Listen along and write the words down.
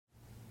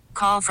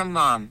call from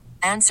mom.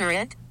 Answer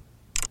it.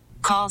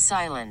 Call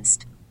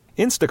silenced.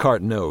 Instacart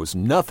knows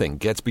nothing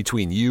gets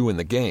between you and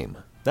the game.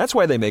 That's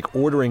why they make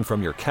ordering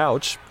from your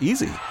couch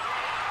easy.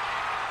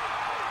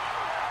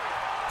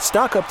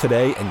 Stock up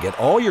today and get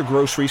all your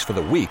groceries for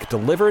the week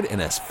delivered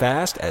in as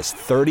fast as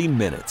 30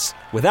 minutes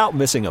without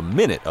missing a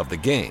minute of the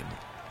game.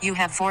 You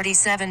have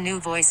 47 new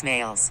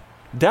voicemails.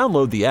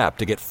 Download the app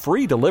to get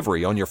free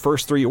delivery on your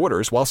first 3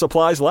 orders while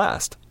supplies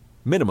last.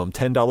 Minimum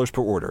 $10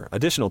 per order.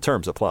 Additional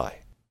terms apply.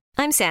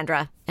 I'm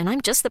Sandra, and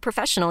I'm just the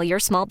professional your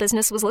small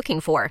business was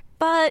looking for.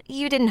 But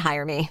you didn't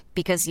hire me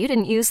because you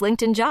didn't use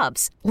LinkedIn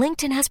Jobs.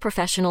 LinkedIn has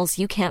professionals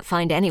you can't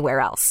find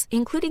anywhere else,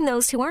 including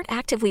those who aren't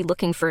actively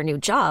looking for a new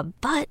job,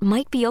 but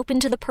might be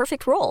open to the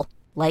perfect role,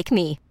 like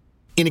me.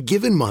 In a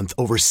given month,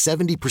 over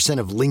 70%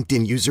 of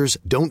LinkedIn users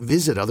don't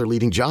visit other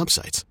leading job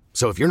sites.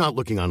 So if you're not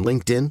looking on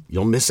LinkedIn,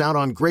 you'll miss out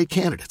on great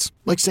candidates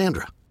like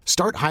Sandra.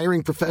 Start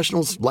hiring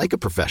professionals like a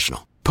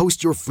professional.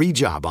 Post your free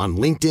job on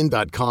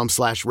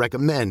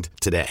linkedin.com/recommend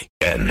today.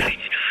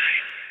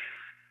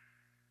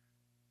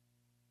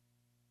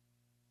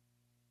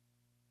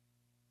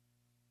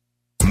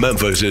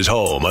 Memphis is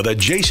home of the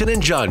Jason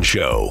and John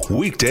Show.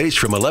 Weekdays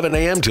from 11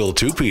 a.m. till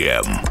 2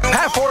 p.m.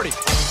 Pat Forty,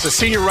 the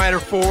senior writer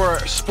for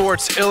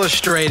Sports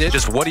Illustrated.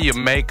 Just what do you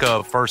make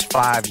of first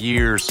 5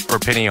 years for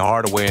Penny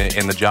Hardaway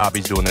and the job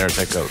he's doing there as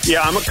head coach?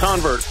 Yeah, I'm a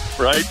convert,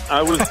 right?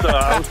 I was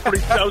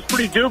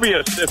pretty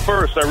dubious at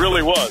first. I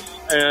really was.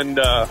 And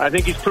I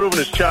think he's proven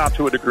his chops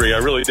to a degree. I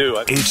really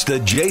do. It's the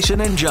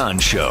Jason and John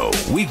Show.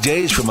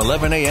 Weekdays from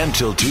 11 a.m.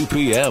 till 2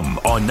 p.m.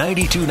 on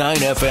 92.9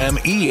 FM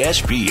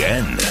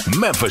ESPN,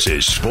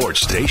 Memphis'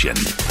 sports station.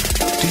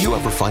 Do you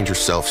ever find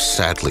yourself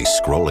sadly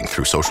scrolling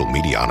through social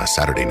media on a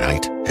Saturday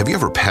night? Have you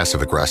ever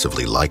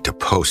passive-aggressively liked a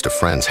post of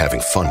friends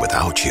having fun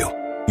without you?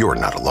 You're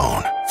not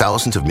alone.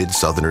 Thousands of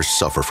Mid-Southerners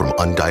suffer from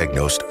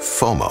undiagnosed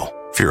FOMO,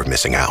 fear of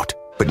missing out.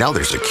 But now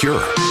there's a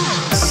cure.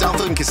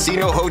 Southland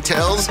Casino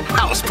Hotel's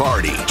House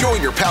Party.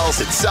 Join your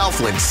pals at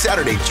Southland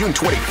Saturday, June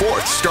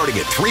 24th, starting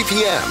at 3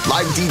 p.m.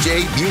 Live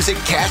DJ, music,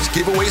 cash,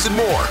 giveaways, and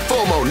more.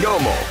 FOMO,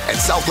 NOMO at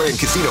Southland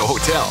Casino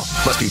Hotel.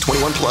 Must be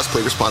 21 plus.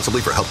 Play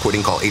responsibly. For help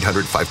quoting, call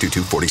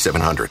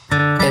 800-522-4700.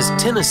 As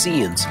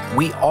Tennesseans,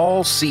 we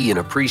all see and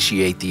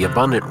appreciate the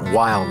abundant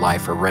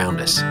wildlife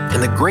around us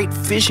and the great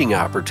fishing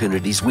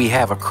opportunities we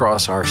have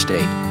across our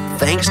state,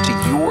 thanks to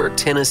your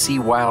Tennessee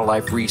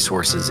Wildlife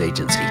Resources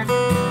Agency.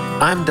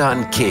 I'm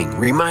Don King,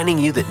 reminding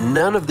you that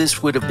none of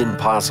this would have been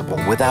possible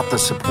without the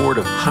support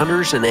of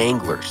hunters and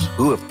anglers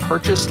who have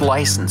purchased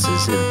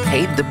licenses and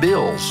paid the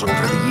bills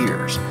over the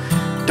years.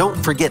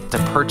 Don't forget to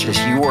purchase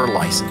your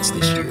license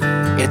this year.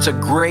 It's a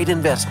great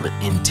investment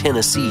in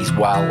Tennessee's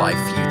wildlife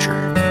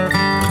future.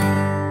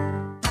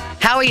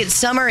 Howie, it's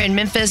summer in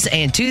Memphis,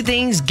 and 2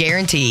 things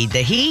guaranteed: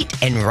 the heat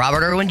and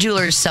Robert Irwin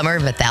Jewelers' Summer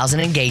of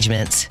 1,000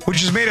 Engagements.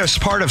 Which has made us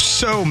part of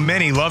so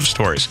many love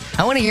stories.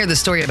 I want to hear the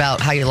story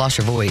about how you lost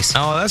your voice.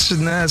 Oh, that's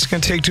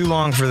going to take too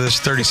long for this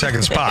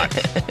 30-second spot.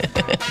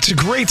 It's a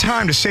great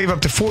time to save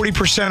up to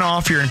 40%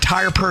 off your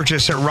entire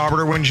purchase at Robert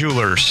Irwin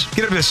Jewelers.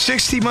 Get up to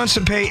 60 months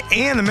to pay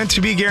and the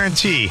meant-to-be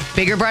guarantee.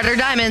 Bigger, brighter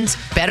diamonds,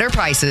 better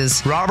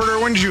prices. Robert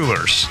Irwin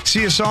Jewelers.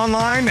 See us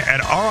online at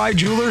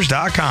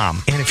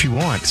rijewelers.com. And if you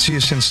want, see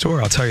us in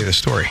store. I'll tell you the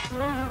story.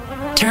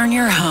 Turn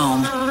your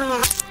home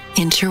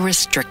into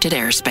restricted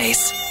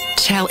airspace.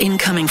 Tell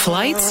incoming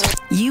flights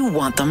you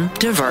want them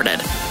diverted.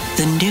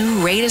 The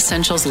new Raid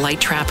Essentials Light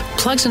Trap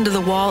plugs into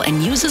the wall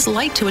and uses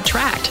light to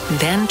attract,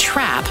 then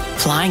trap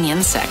flying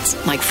insects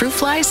like fruit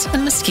flies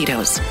and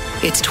mosquitoes.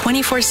 Its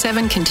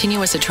 24/7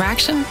 continuous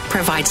attraction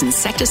provides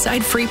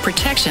insecticide-free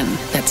protection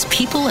that's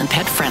people and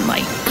pet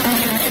friendly.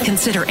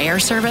 Consider air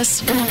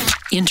service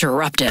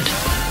interrupted.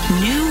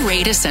 New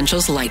Raid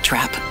Essentials Light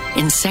Trap.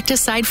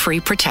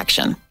 Insecticide-free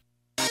protection.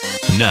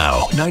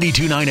 Now,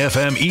 92.9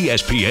 FM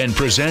ESPN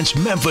presents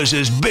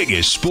Memphis'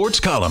 biggest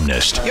sports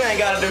columnist. You ain't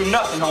got to do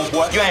nothing,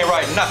 homeboy. You ain't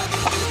writing nothing.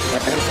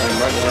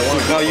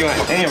 No, you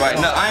ain't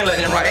writing nothing. I ain't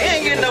letting him write. He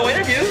ain't getting no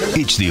interview.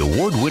 It's the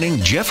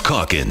award-winning Geoff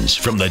Calkins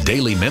from the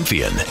Daily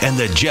Memphian and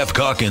the Geoff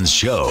Calkins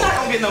Show. I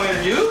don't get no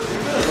interview.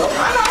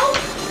 I know.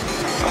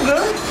 I'm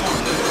good.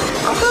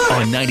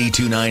 On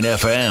 92.9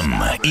 FM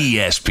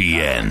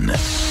ESPN.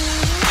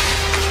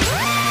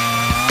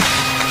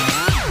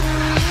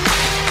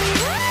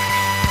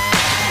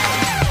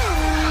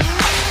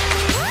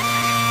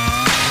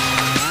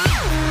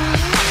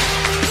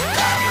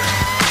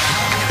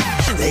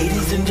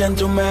 Ladies and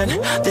gentlemen,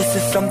 this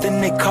is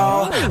something they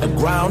call a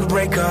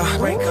groundbreaker.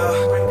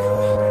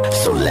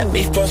 So let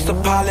me first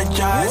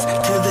apologize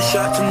to the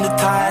shirts and the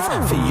ties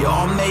for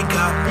your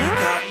makeup.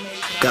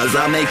 Cause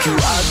I'll make you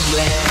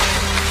ugly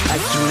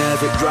as soon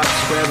as it drops.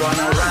 We're on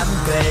a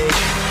rampage.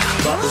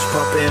 Bubbles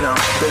popping up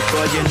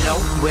before you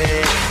know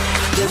it.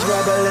 There's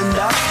rebel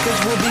enough cause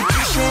we'll be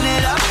pushing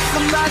it up.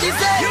 Somebody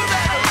say you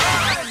better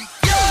run.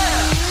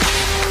 Yeah.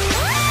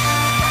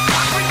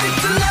 I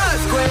predict an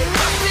earthquake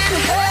up in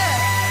here.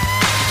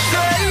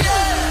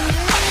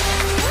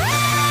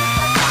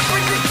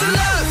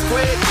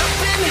 Earthquake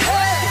up in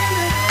here.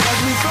 Cause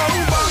we throw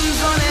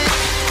bombs on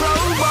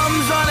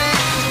it.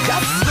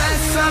 Got smash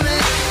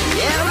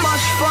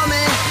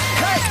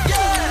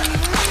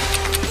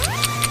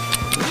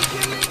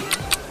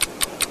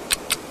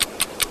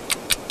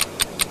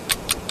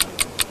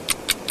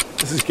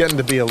This is getting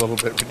to be a little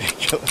bit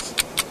ridiculous.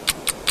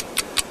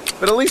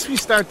 But at least we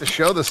start the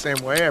show the same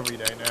way every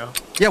day now.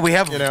 Yeah, we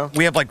have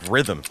like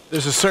rhythm.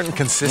 There's a certain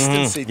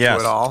consistency to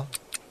it all.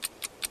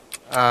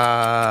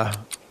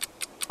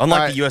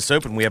 Unlike the U.S.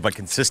 Open, we have a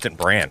consistent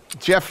brand.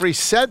 Jeffrey,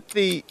 set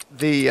the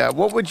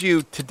what would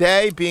you,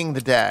 today being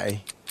the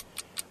day,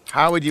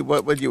 what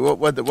would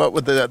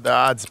the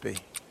odds be?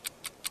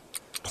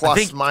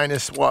 Plus,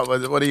 minus, what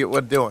are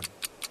you doing?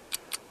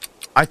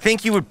 I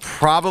think you would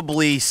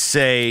probably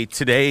say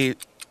today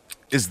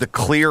is the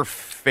clear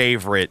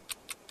favorite.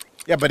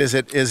 Yeah, but is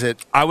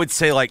it? I would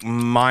say like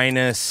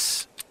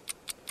minus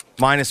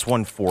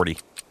 140.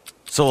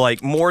 So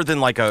like more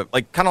than kind of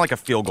like a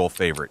field goal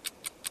favorite.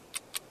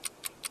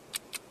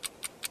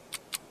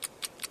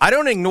 I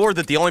don't ignore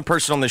that the only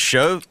person on the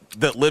show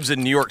that lives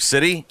in New York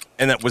City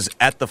and that was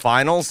at the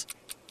finals,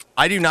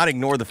 I do not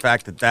ignore the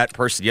fact that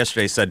person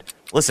yesterday said,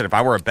 listen, if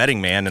I were a betting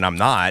man and I'm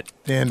not.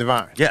 Dan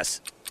Devine. Yes.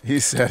 He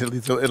said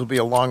it'll be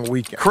a long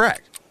weekend.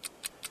 Correct.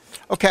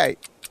 Okay.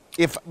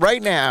 If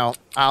right now,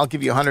 I'll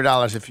give you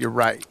 $100 if you're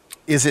right.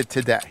 Is it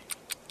today?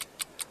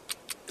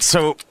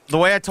 So the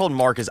way I told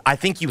Mark is, I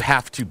think you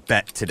have to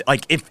bet today.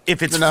 Like if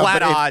it's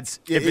flat odds,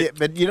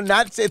 but you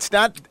know, it's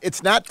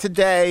not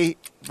today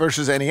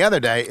versus any other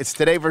day. It's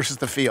today versus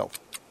the field.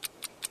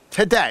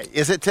 Today,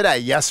 is it today?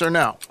 Yes or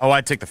no? Oh,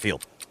 I'd take the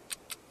field.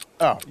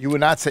 Oh, you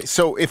would not say.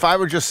 So if I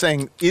were just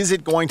saying, is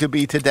it going to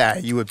be today?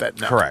 You would bet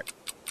no. Correct.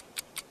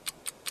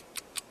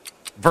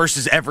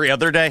 Versus every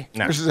other day?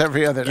 No. Versus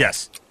every other day.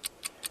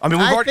 We've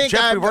already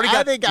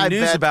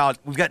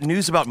got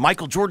news about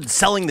Michael Jordan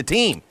selling the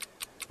team.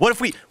 What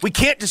if we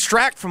can't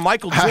distract from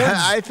Michael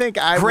Jordan's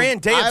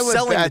grand day of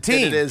selling the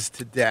team? It is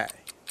today.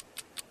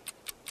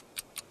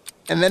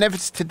 And then if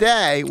it's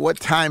today, what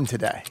time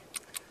today?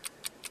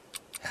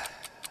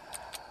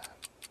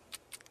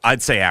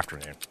 I'd say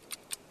afternoon.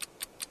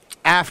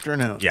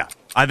 Afternoon. Yeah.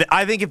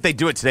 I think if they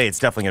do it today, it's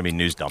definitely going to be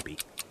news dumpy.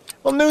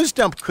 Well, news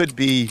dump could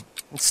be.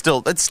 It's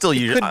still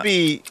usually. Could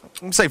be.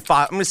 I'm going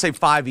to say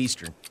 5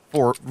 Eastern.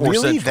 4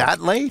 really Central.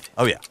 That late?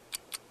 Oh yeah.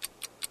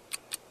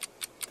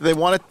 Do they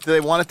want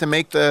it to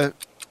make the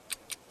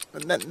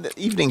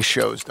evening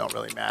shows don't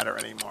really matter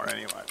anymore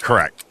anyway?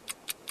 Correct.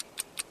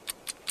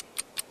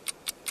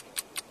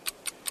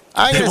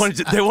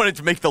 They wanted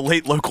to make the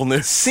late local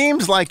news.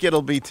 Seems like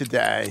it'll be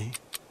today.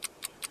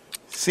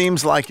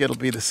 Seems like it'll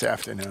be this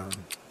afternoon.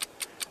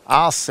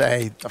 I'll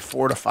say the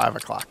 4 to 5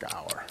 o'clock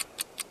hour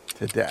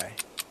today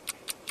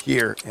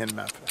here in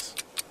Memphis.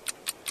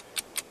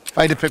 If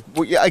I had to pick,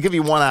 I give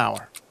you 1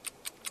 hour.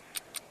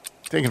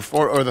 Taking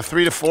 4 or the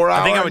 3 to 4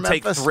 hour. I think I would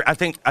take. I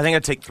think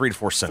I'd take 3 to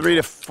 4 Central. 3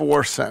 to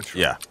 4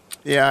 Central. Yeah.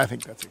 Yeah, I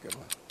think that's a good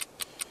one.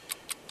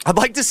 I'd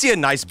like to see a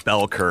nice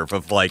bell curve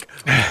of like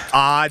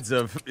odds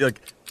of like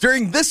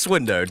during this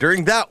window,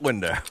 during that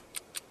window.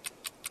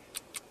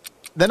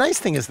 The nice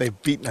thing is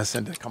they've beaten us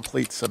into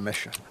complete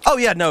submission. Oh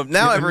yeah, no.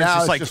 Now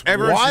everyone's just like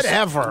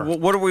whatever.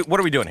 What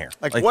are we doing here?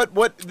 Like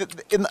what?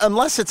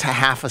 Unless it's a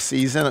half a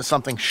season or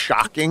something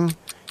shocking,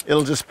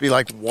 it'll just be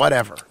like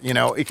whatever. You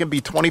know, it can be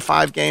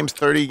 25 games,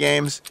 30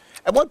 games.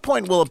 At what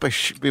point will it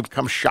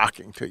become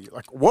shocking to you?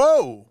 Like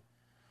whoa,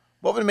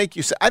 what would make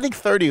you say? I think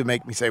 30 would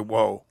make me say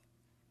whoa.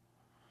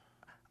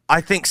 I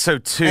think so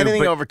too.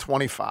 Anything over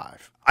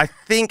 25. I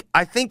think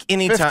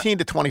anytime 15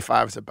 to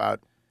 25 is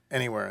about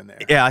anywhere in there.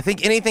 Yeah, I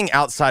think anything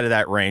outside of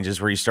that range is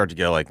where you start to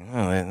go like,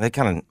 oh, they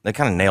kind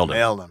of nailed it.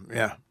 Nailed them,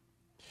 yeah.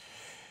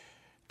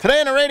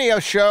 Today on a radio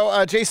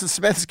show, Jason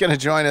Smith is going to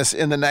join us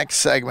in the next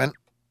segment.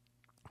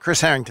 Chris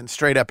Harrington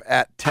straight up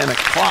at 10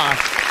 o'clock.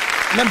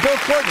 And then Bill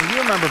Courtney.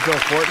 You remember Bill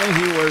Courtney.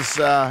 He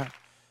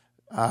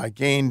was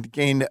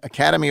gained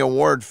Academy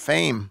Award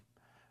fame.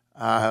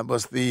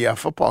 Was the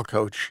football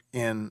coach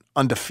in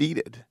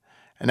Undefeated.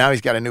 And now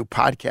he's got a new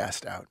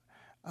podcast out.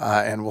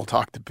 And we'll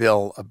talk to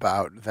Bill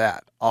about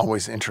that.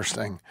 Always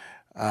interesting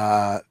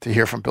to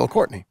hear from Bill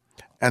Courtney.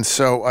 And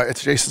so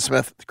it's Jason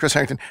Smith, Chris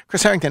Harrington.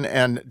 Chris Harrington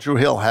and Drew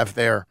Hill have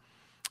their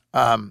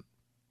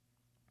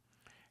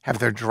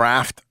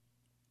draft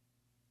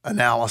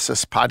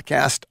analysis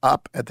podcast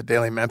up at the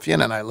Daily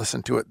Memphian, and I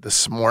listened to it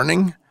this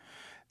morning.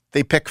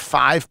 They pick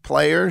 5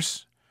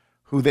 players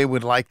who they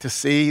would like to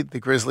see the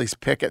Grizzlies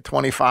pick at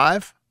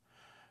 25.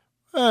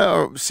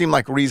 Seem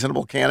like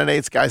reasonable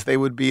candidates, guys they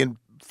would be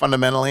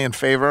fundamentally in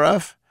favor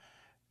of.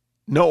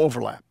 No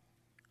overlap.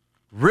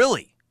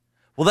 Really?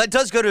 Well, that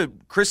does go to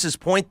Chris's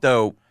point,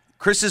 though.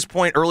 Chris's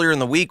point earlier in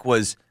the week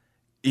was,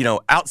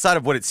 outside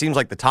of what it seems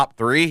like the top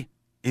 3,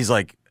 he's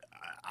like,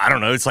 I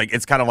don't know.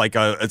 It's kind of like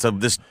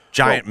this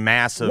giant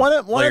mass of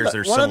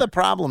players. One of the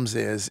problems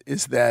is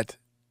that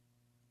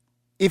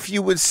if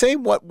you would say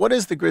what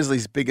is the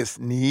Grizzlies' biggest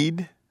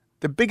need,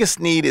 the biggest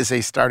need is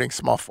a starting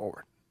small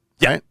forward.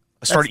 Yeah,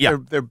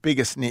 right? Their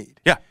biggest need.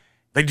 Yeah,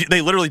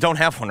 they literally don't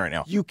have one right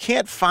now. You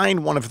can't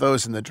find one of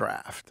those in the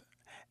draft,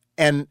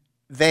 and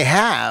they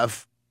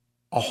have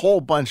a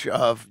whole bunch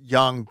of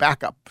young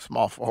backup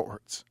small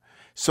forwards.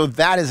 So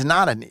that is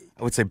not a need.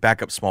 I would say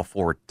backup small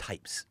forward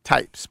types.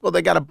 Well,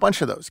 they got a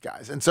bunch of those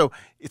guys. And so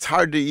it's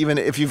hard to even,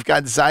 if you've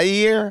got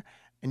Zaire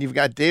and you've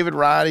got David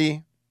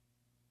Roddy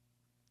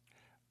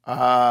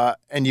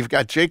and you've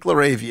got Jake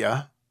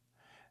LaRavia,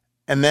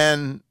 and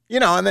then you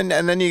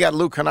got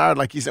Luke Kennard,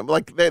 like you said.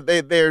 Like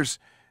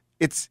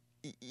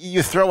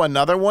you throw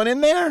another one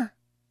in there.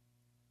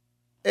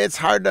 It's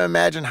hard to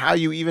imagine how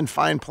you even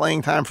find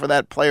playing time for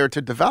that player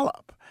to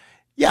develop.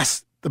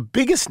 Yes, the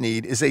biggest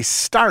need is a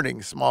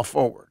starting small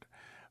forward,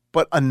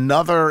 but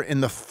another in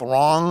the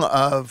throng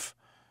of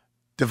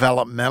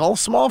developmental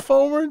small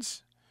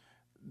forwards,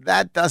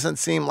 that doesn't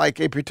seem like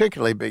a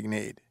particularly big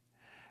need.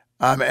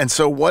 And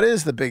so what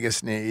is the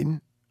biggest need?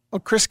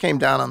 Well, Chris came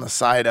down on the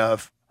side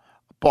of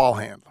a ball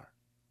handler.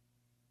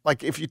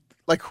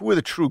 Who are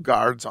the true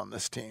guards on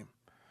this team?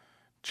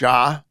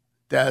 Ja,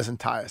 Dez, and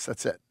Tyus.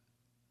 That's it.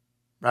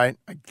 Right?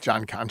 Like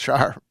John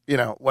Conchar,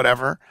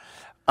 whatever.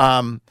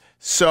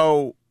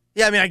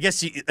 Yeah, I mean, I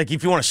guess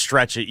if you want to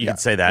stretch it, you can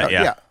say that,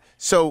 yeah.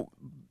 So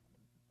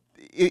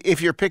if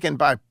you're picking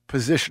by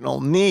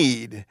positional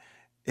need,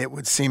 it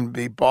would seem to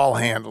be ball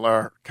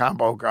handler,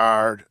 combo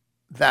guard,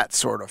 that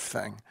sort of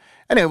thing.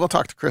 Anyway, we'll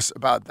talk to Chris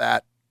about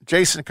that.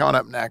 Jason coming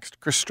up next.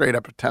 Chris straight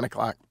up at 10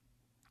 o'clock.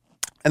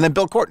 And then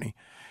Bill Courtney.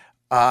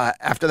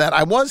 After that,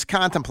 I was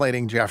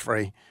contemplating,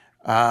 Jeffrey.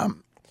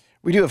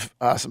 We do have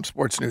some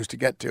sports news to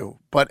get to.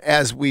 But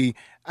as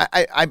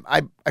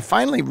I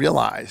finally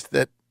realized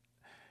that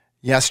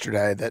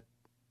yesterday that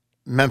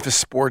Memphis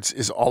sports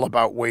is all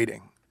about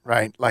waiting,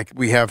 right? Like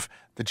we have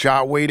the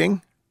Ja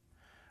waiting.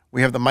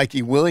 We have the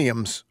Mikey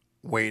Williams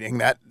waiting.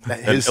 That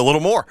his a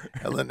little more,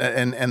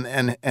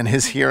 and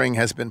his hearing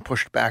has been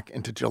pushed back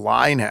into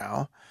July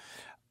now.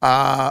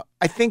 I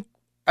think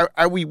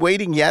are we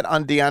waiting yet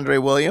on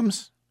DeAndre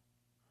Williams?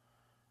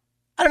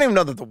 I don't even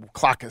know that the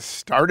clock has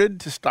started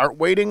to start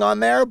waiting on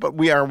there, but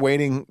we are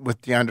waiting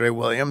with DeAndre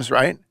Williams,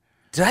 right?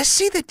 Did I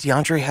see that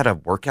DeAndre had a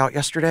workout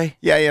yesterday?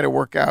 Yeah, he had a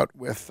workout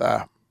with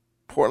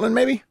Portland,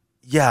 maybe.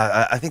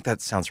 Yeah, I think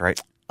that sounds right.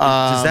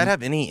 Does that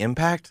have any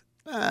impact?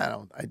 I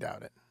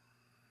doubt it.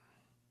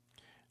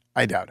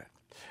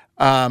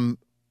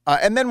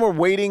 And then we're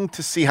waiting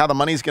to see how the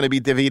money's going to be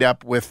divvied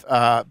up with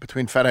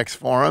between FedEx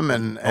Forum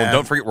and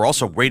don't forget, we're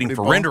also waiting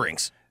for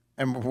renderings.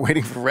 And we're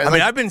waiting for renderings. I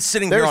mean, I've been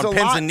sitting here on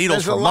pins and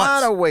needles for months.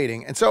 There's a lot of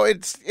waiting. And so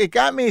it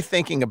got me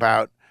thinking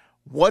about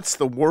what's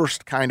the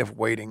worst kind of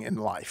waiting in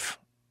life,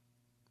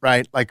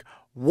 right? Like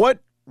what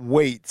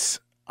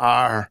waits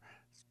are,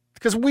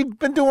 because we've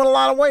been doing a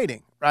lot of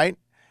waiting, right?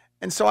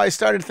 And so I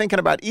started thinking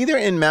about either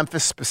in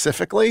Memphis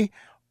specifically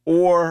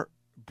or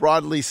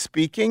broadly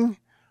speaking,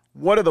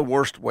 what are the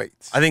worst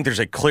waits? I think there's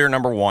a clear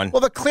number one.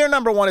 Well, the clear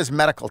number one is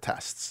medical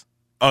tests.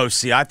 Oh,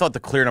 see, I thought the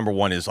clear number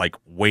one is like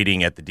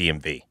waiting at the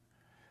DMV.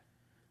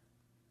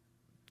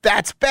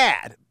 That's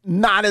bad.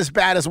 Not as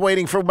bad as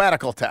waiting for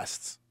medical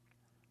tests.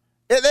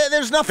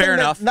 There's nothing. Fair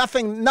enough.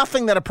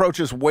 Nothing that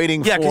approaches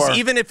waiting for. Yeah, because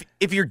even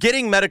if you're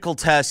getting medical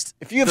tests,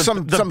 if you have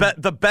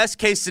the best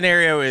case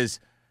scenario is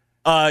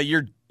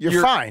you're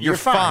fine. You're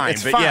fine.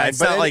 It's but fine. Yeah,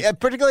 it's not like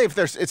particularly if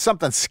it's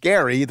something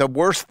scary. The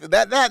worst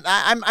that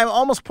I'm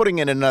almost putting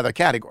it in another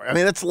category. I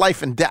mean, it's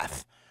life and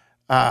death,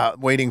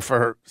 waiting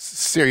for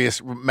serious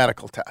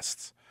medical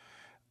tests,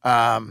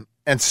 and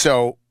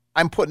so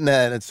I'm putting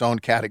that in its own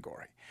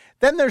category.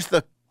 Then there's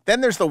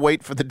the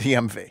wait for the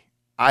DMV.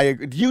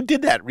 You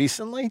did that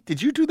recently?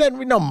 Did you do that?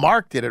 No,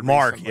 Mark did it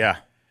recently. Yeah.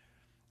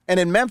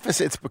 And in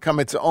Memphis, it's become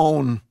its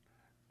own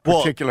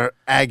particular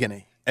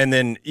agony. And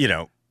then,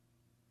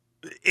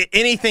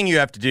 anything you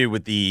have to do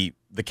with the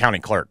county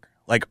clerk,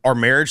 like our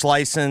marriage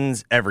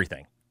license,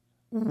 everything.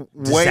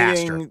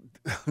 Waiting.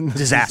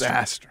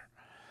 Disaster.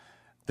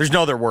 There's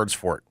no other words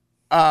for it.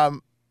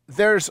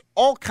 There's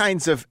all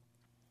kinds of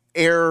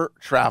air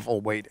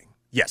travel waiting.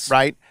 Yes.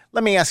 Right?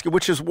 Let me ask you,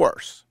 which is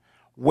worse?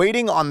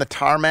 Waiting on the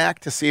tarmac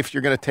to see if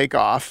you're going to take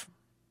off,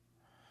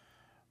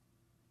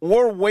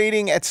 or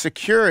waiting at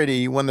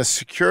security when the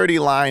security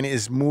line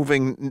is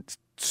moving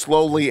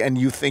slowly and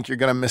you think you're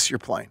going to miss your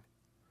plane?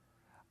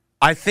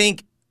 I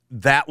think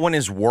that one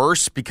is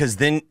worse because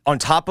then on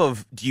top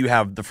of do you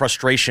have the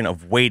frustration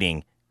of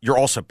waiting, you're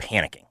also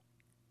panicking.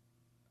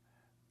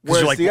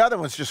 Whereas the other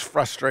one's just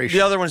frustration.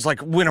 The other one's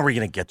like, when are we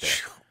going to get there?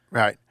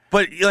 Right.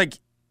 But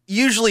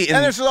usually,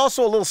 and there's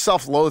also a little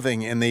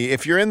self-loathing in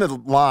if you're in the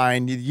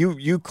line,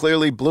 you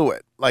clearly blew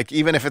it. Like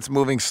even if it's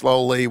moving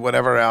slowly,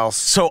 whatever else.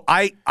 So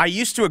I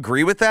used to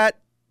agree with that,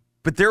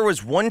 but there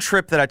was one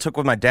trip that I took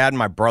with my dad and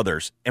my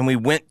brothers, and we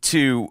went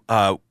to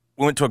a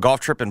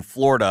golf trip in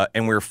Florida,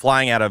 and we were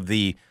flying out of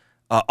the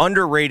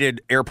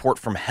underrated airport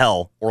from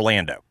hell,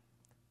 Orlando.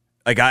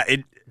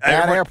 Bad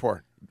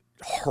airport,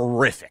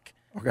 horrific.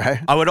 Okay.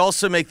 I would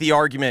also make the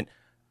argument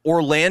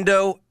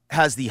Orlando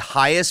has the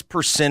highest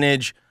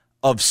percentage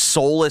of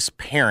soulless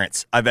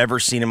parents I've ever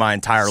seen in my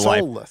entire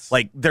life.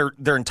 Like their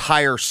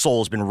entire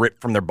soul has been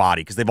ripped from their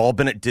body because they've all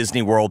been at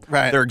Disney World.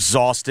 Right. They're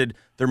exhausted.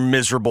 They're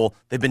miserable.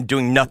 They've been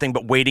doing nothing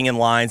but waiting in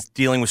lines,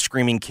 dealing with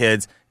screaming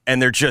kids,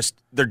 and they're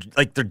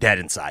dead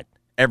inside.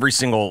 Every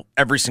single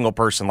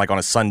person, like on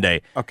a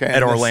Sunday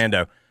at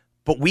Orlando.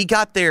 But we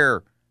got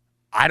there.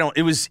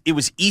 It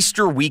was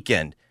Easter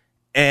weekend,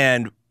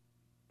 and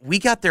we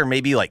got there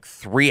maybe like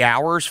 3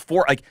 hours,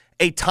 4.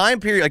 a time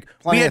period. Like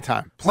Plenty of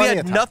time. We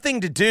had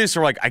nothing to do, so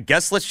we're like, I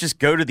guess let's just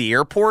go to the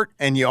airport.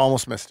 And you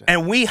almost missed it.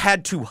 And we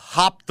had to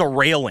hop the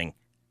railing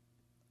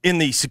in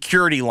the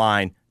security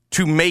line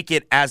to make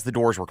it as the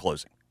doors were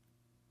closing.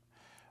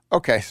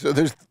 Okay, so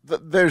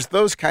there's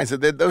those kinds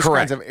of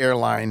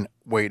airline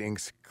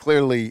waitings.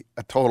 Clearly,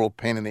 a total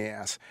pain in the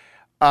ass.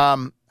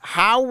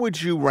 How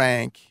would you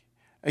rank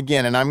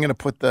again? And I'm going to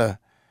put the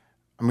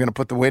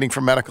waiting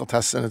for medical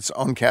tests in its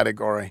own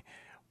category.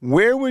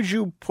 Where would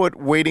you put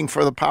waiting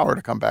for the power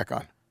to come back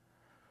on?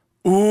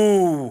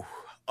 Ooh,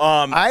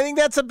 I think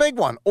that's a big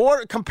one.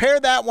 Or compare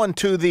that one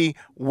to the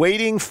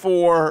waiting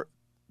for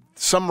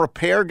some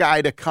repair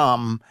guy to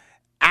come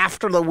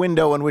after the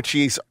window in which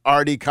he's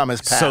already come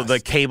has passed. So the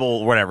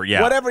cable, whatever,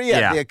 yeah. But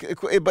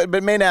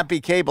it may not be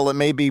cable. It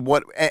may be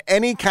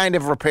any kind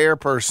of repair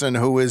person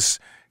who is.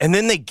 And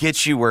then they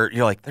get you where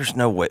you're like, there's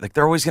no way. Like,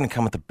 they're always going to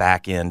come at the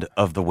back end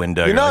of the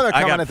window. You know like,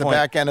 they're coming at the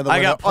back end of the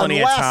window. I got plenty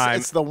unless of time.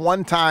 It's the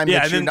one time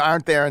that you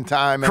aren't there in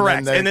time.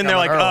 Correct. And then they're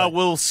like, early.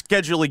 we'll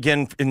schedule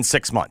again in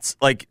 6 months.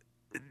 Like,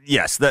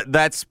 yes,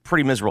 that's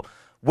pretty miserable.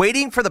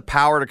 Waiting for the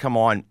power to come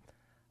on.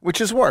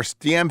 Which is worse,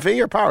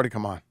 DMV or power to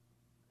come on?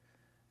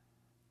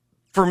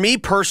 For me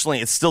personally,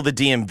 it's still the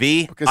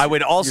DMV. Because I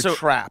would also you're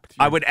trapped.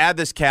 I would add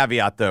this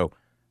caveat though.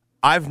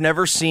 I've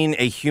never seen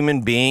a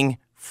human being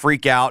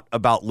freak out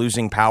about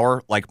losing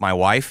power like my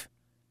wife,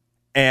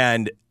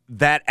 and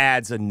that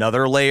adds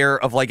another layer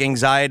of like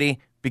anxiety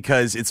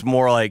because it's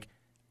more like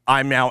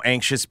I'm now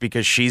anxious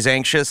because she's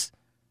anxious.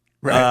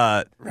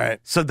 Right. Right.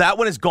 So that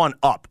one has gone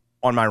up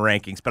on my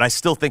rankings, but I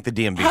still think the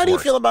DMV. How do you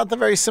feel about the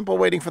very simple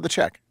waiting for the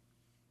check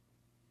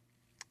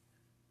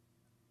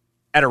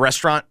at a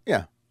restaurant?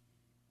 Yeah.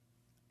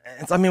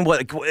 I mean,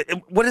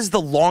 what is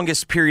the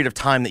longest period of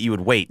time that you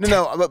would wait?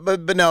 No,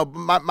 but no.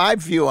 My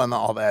view on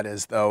all that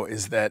is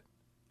that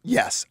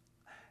yes,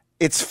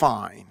 it's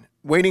fine.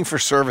 Waiting for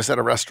service at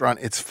a restaurant,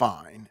 it's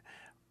fine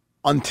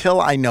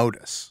until I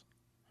notice.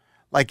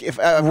 Like if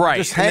I'm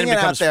just hanging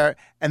out there,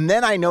 and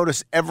then I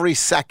notice every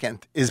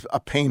second is a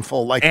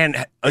painful. Like,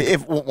 and why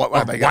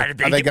did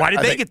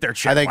they get their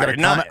check? Are they going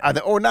to come?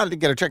 Or not to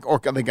get a check?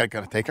 Or are they going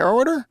to take our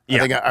order?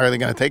 Yeah. Are they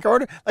going to take our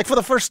order? Like for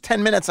the first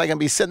 10 minutes, I can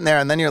be sitting there,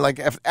 and then you're like,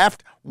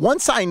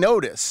 once I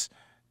notice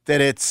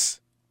that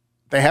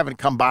they haven't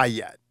come by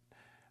yet,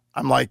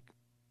 I'm like,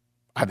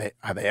 are they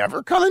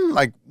ever coming?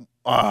 Like,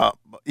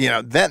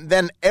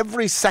 then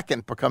every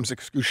second becomes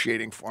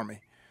excruciating for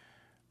me.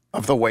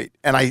 Of the wait,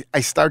 and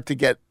I start to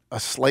get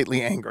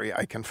slightly angry.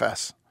 I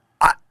confess.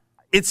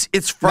 It's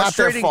frustrating.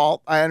 Not their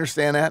fault. I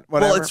understand that.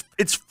 Whatever. Well,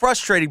 it's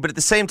frustrating, but at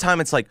the same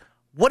time, it's like,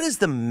 what is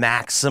the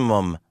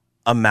maximum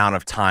amount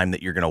of time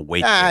that you're going to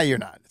wait? You're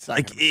not. It's not.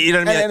 Like, you know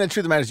what I mean? And the truth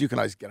of the matter is, you can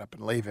always get up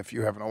and leave if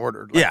you haven't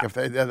ordered. Yeah. If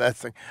that's the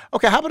thing.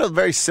 Okay. How about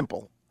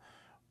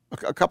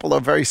a couple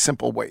of very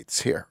simple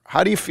waits here?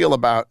 How do you feel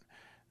about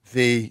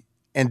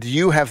and do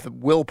you have the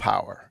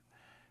willpower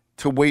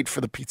to wait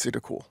for the pizza to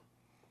cool?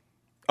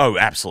 Oh,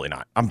 absolutely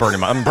not. I'm burning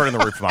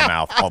the roof of my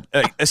mouth.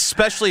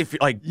 Especially if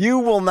you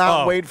will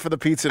not wait for the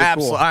pizza to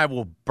cool. I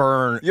will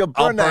burn. You'll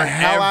burn the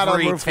hell out of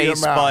the roof of your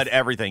taste mouth. bud,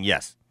 everything.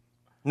 Yes,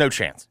 no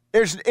chance.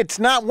 It's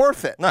not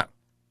worth it. No,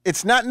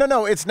 it's not.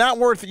 No, it's not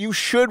worth it. You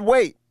should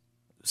wait.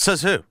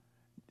 Says who?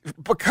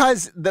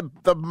 Because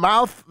the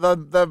mouth,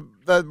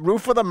 the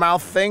roof of the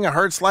mouth thing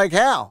hurts like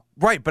hell.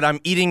 Right, but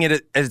I'm eating it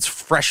at its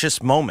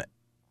freshest moment.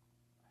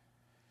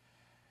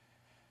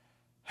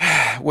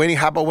 How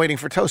about waiting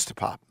for toast to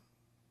pop?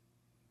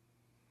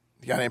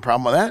 You got any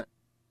problem with that?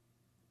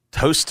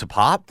 Toast to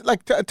pop?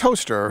 Like a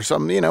toaster or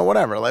some,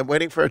 whatever. Like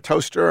waiting for a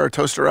toaster or a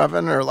toaster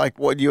oven or like,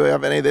 what, do you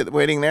have any that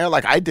waiting there?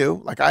 Like I do.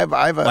 Like I've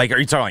a... Like, are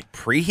you talking like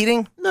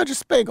preheating? No,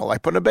 just bagel.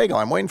 Like putting a bagel.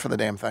 I'm waiting for the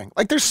damn thing.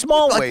 Like there's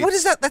small waits. What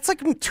is that? That's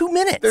like 2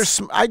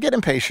 minutes. I get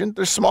impatient.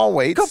 There's small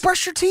waits. Go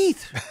brush your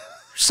teeth.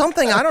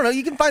 Something. I don't know.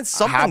 You can find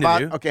something to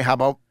do. Okay, how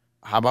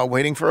about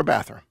waiting for a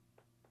bathroom?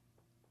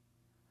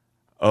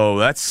 Oh,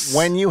 that's...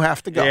 When you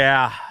have to go.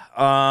 Yeah.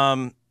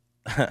 I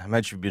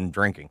bet you've been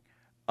drinking.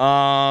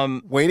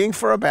 Waiting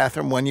for a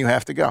bathroom when you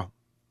have to go.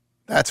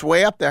 That's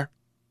way up there.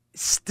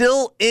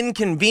 Still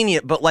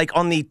inconvenient, but like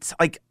on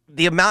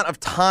the amount of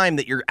time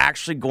that you're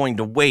actually going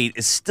to wait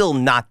is still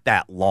not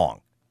that long.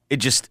 It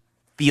just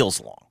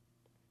feels long.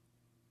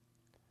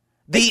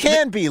 It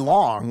can be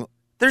long.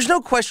 There's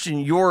no question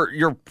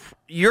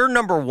your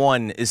number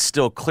one is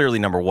still clearly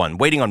number one,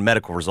 waiting on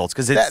medical results,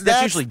 because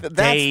that's usually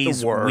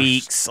days,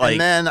 weeks. And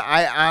then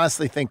I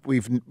honestly think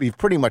we've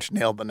pretty much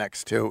nailed the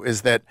next two,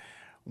 is that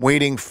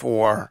waiting at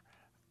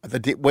the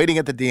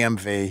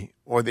DMV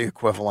or the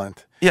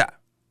equivalent. Yeah.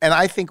 And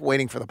I think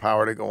waiting for the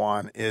power to go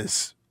on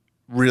is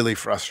really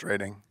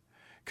frustrating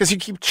because you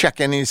keep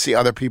checking and you see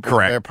other people,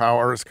 their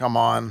powers come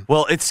on.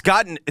 Well, it's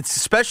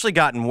especially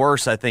gotten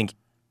worse, I think,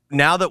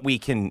 now that we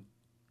can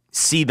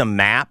see the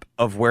map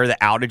of where the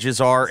outages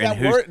are.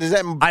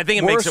 I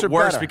think it makes it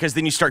worse because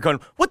then you start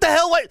going, what the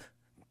hell?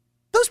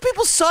 Those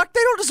people suck. They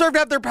don't deserve to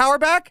have their power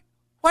back.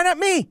 Why not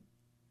me?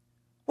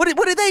 What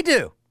did they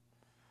do?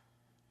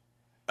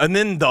 And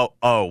then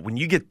when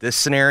you get this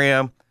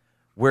scenario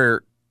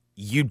where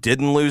you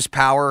didn't lose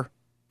power,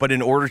 but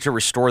in order to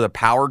restore the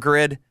power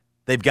grid,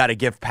 they've got to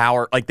give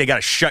power, like they got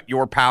to shut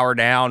your power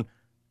down,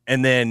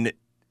 and then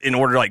in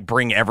order to like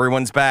bring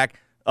everyone's back,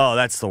 oh,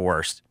 that's the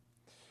worst.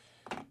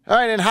 All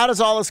right, and how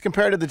does all this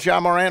compare to the Ja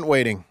Morant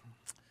waiting?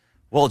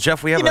 Well,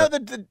 Jeff, we have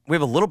we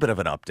have a little bit of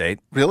an update.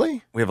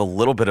 Really? We have a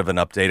little bit of an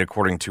update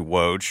according to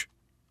Woj.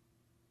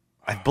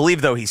 I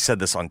believe, though, he said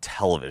this on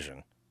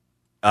television.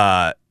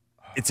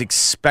 It's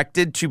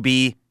expected to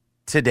be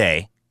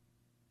today,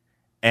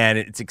 and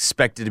it's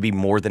expected to be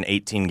more than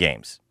 18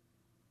 games.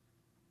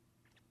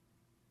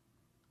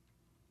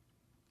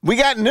 We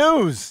got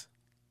news.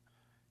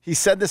 He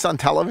said this on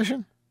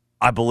television?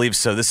 I believe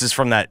so. This is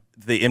from the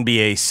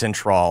NBA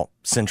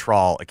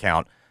Central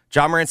account.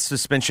 Ja Morant's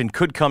suspension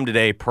could come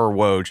today, per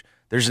Woj.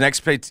 There's an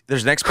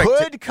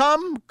Could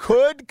come?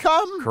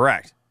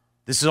 Correct.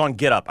 This is on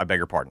Get Up. I beg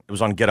your pardon. It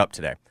was on Get Up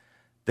today.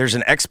 There's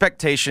an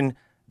expectation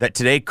that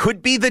today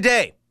could be the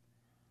day.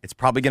 It's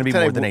probably going to be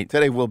more than 8.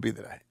 Today will be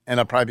the day, and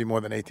it'll probably be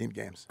more than 18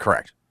 games.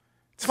 Correct.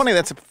 It's funny.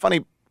 That's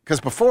funny because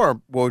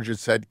before Woj had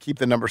said keep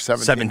the number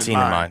 17 in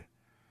mind.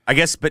 I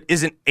guess, but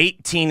isn't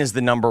 18 is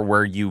the number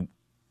where you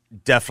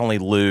definitely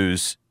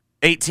lose?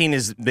 18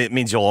 it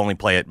means you'll only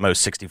play at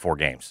most 64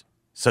 games.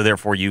 So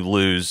therefore you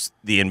lose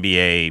the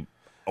NBA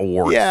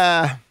award.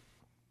 Yeah.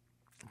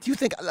 Do you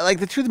think, like,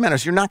 the truth of the matter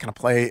is you're not going to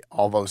play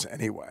all those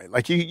anyway?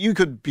 Like, you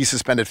could be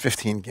suspended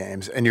 15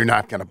 games and you're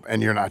not going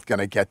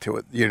to get to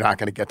it. You're not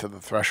going to get to the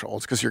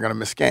thresholds because you're going to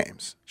miss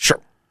games. Sure.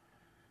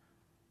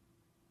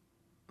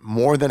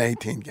 More than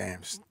 18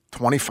 games,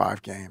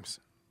 25 games.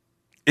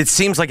 It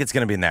seems like it's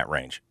going to be in that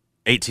range,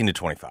 18 to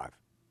 25.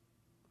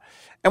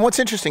 And what's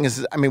interesting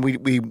is, I mean,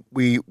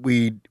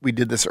 we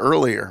did this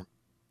earlier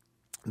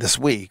this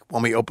week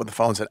when we opened the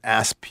phones and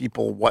asked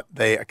people what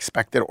they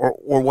expected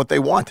or what they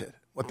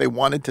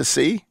wanted to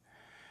see.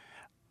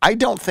 I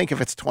don't think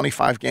if it's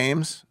 25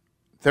 games,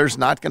 there's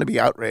not going to be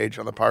outrage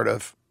on the part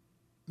of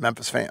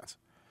Memphis fans.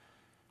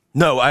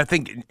 No, I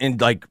think in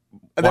like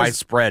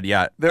widespread,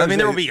 yeah.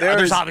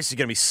 There's obviously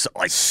going to be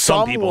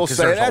some people will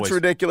say that's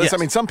ridiculous. Yes. I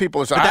mean, some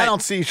people are saying, I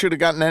don't see you should have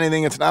gotten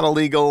anything. It's not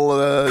illegal.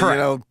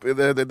 Correct.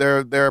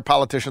 There are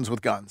politicians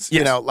with guns. Yes.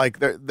 You know, like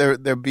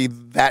there be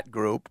that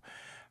group.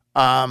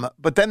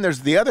 But then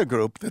there's the other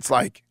group that's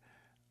like,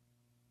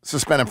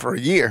 suspend him for a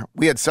year.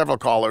 We had several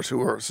callers who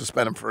were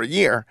suspend him for a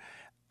year.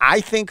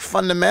 I think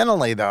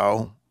fundamentally,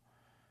 though,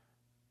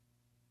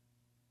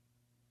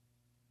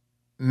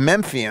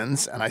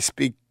 Memphians, and I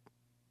speak,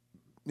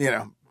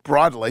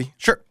 broadly,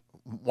 sure,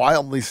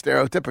 wildly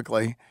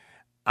stereotypically,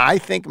 I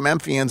think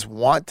Memphians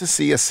want to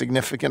see a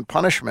significant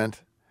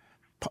punishment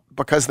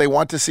because they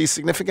want to see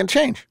significant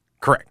change.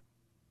 Correct.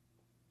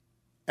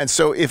 And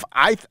so if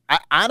I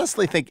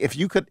honestly think if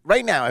you could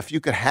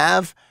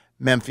have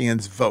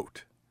Memphians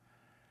vote,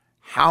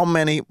 how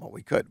many, well,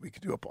 we could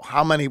do a poll.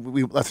 How many,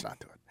 let's not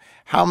do it.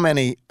 How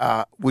many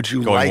would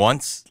you going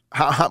once?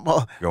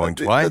 Going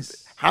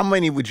twice? How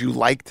many would you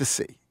like to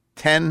see?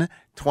 10,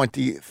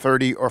 20,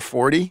 30, or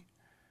 40?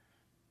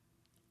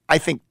 I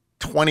think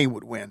 20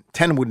 would win.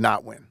 10 would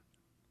not win.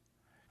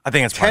 I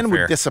think it's 10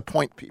 fair. would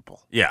disappoint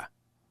people. Yeah.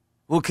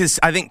 Well, because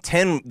I think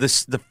 10,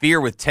 the fear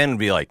with 10 would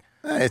be like,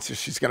 it's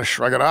just, she's going to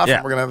shrug it off,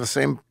 and we're going to have the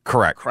same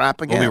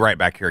crap again. We'll be right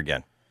back here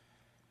again.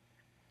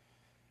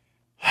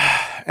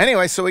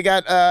 Anyway, so we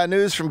got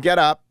news from Get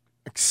Up.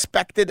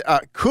 Expected,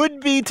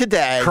 could be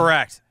today.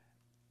 Correct.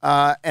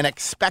 And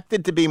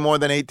expected to be more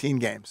than 18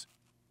 games.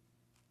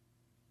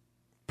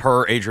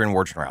 Per Adrian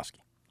Wojnarowski.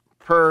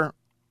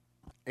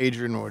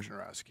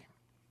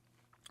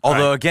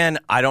 Although, again,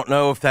 I don't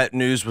know if that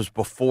news was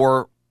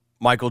before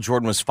Michael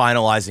Jordan was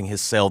finalizing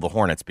his sale of the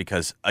Hornets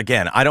because,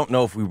 again, I don't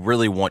know if we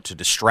really want to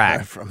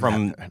distract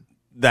from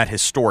that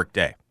historic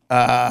day.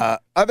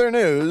 Other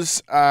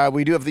news,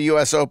 we do have the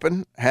U.S.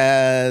 Open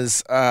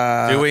has...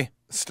 do we?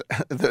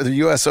 The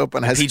U.S.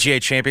 Open has...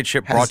 PGA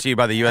Championship brought to you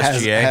by the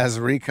USGA. Has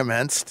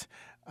recommenced.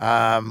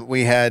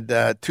 We had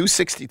 2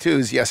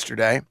 62s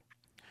yesterday.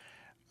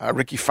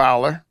 Ricky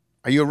Fowler.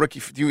 Are you a Ricky?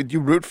 Do you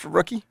root for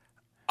Ricky?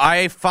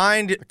 I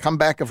find... The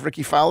comeback of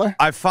Ricky Fowler?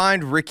 I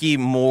find Ricky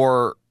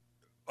more...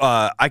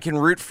 I can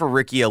root for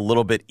Ricky a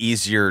little bit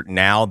easier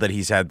now that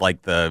he's had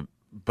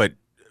but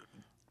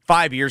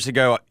 5 years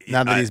ago...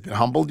 Now that he's been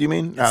humbled, you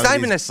mean? It's not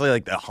even necessarily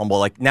like the humble.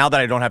 Like now that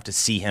I don't have to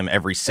see him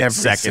every 6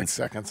 seconds. 6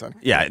 seconds.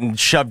 Yeah, and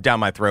shoved down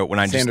my throat when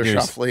I Xander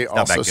Schauffele,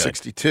 also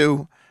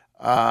 62.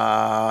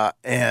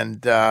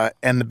 And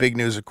the big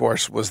news, of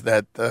course, was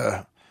that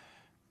the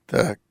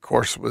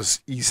course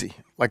was easy,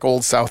 like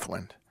Old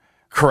Southwind.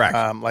 Correct.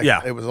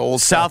 It was Old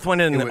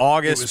Southwind in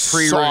August. It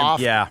was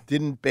soft,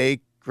 didn't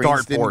bake,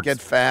 greens didn't get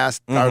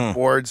fast,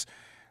 dartboards.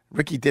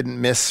 Ricky didn't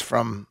miss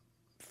from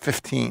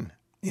 15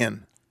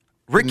 in.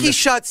 Ricky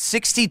shot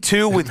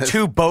 62 with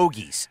 2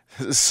 bogeys.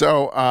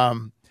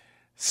 So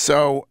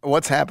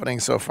what's happening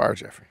so far,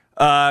 Jeffrey?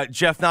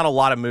 Jeff, not a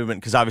lot of movement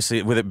because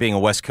obviously with it being a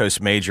West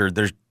Coast major,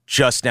 there's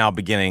just now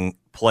beginning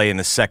play in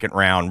the second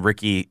round.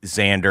 Ricky,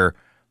 Xander,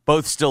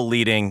 both still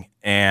leading,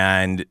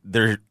 and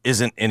there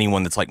isn't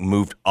anyone that's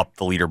moved up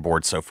the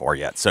leaderboard so far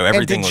yet. So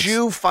everything. And did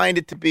you find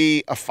it to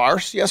be a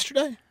farce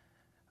yesterday?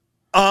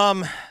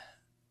 No,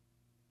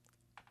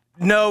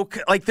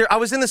 like I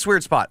was in this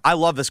weird spot. I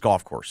love this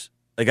golf course.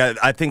 Like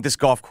I think this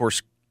golf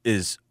course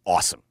is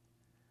awesome.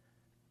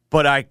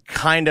 But I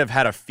kind of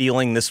had a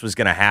feeling this was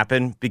going to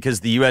happen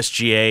because the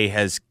USGA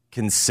has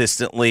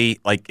consistently,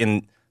 like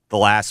in the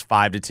last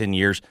 5 to 10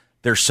 years,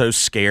 they're so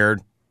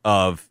scared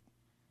of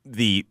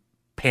the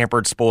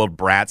pampered, spoiled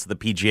brats of the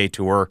PGA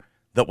Tour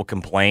that will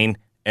complain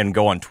and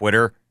go on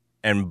Twitter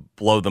and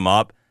blow them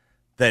up,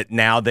 that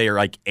now they are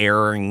like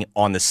erring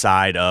on the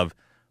side of,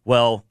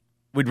 well,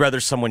 we'd rather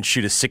someone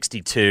shoot a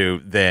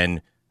 62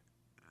 than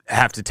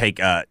have to take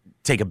a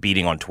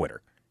beating on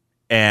Twitter.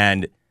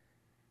 And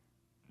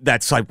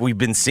that's like we've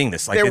been seeing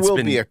this. Like there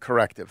will be a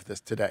corrective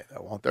this today,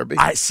 though, won't there be?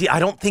 I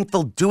don't think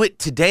they'll do it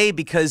today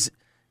because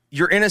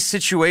you're in a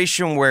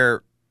situation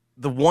where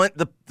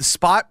the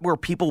spot where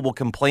people will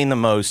complain the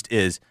most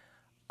is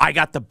I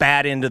got the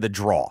bad end of the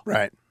draw.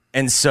 Right.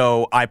 And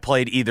so I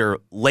played either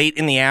late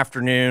in the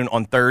afternoon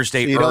on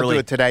Thursday, so you early. don't do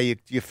it today,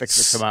 you fix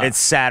it tomorrow. It's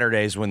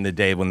Saturdays when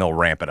they'll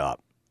ramp it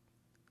up.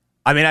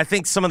 I mean, I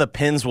think some of the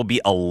pins will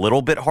be a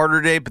little bit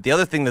harder today, but the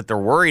other thing that they're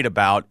worried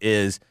about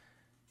is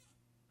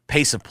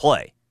pace of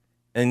play.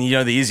 And the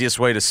easiest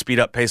way to speed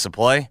up pace of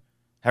play,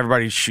 have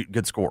everybody shoot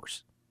good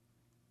scores.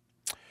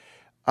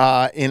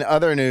 In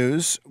other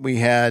news, we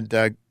had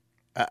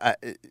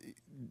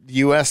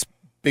U.S.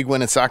 big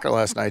win in soccer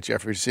last night,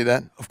 Jeff. Did you see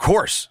that? Of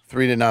course.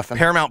 3-0.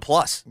 Paramount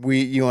Plus.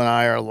 You and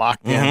I are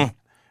locked in.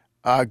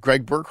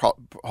 Greg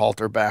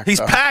Burkhalter back. He's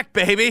back,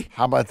 baby.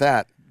 How about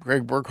that?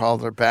 Greg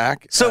Burkhalter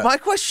back. So my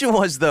question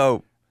was,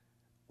 though,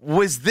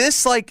 was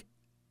this like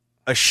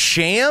a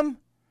sham,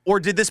 or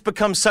did this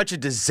become such a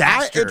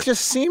disaster? It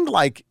just seemed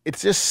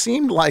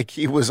like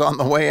he was on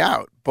the way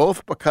out,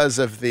 both because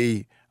of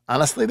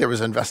honestly, there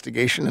was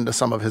investigation into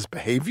some of his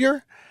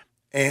behavior,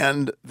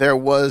 and there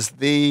was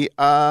the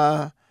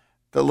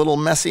little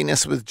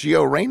messiness with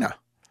Gio Reyna.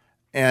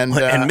 And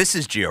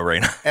Mrs. Gio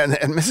Reyna. And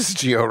Mrs.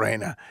 Gio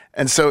Reyna.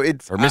 And so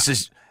it's... Or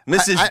Mrs.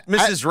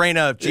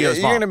 Reyna of Gio's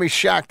mom. You're going to be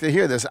shocked to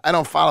hear this. I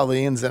don't follow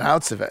the ins and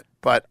outs of it,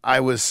 but I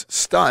was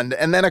stunned.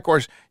 And then, of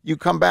course, you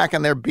come back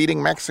and they're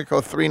beating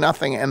Mexico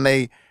 3-0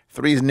 and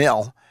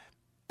 3-0,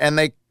 and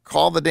they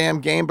call the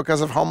damn game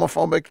because of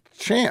homophobic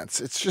chants.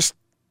 It's just...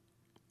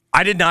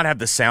 I did not have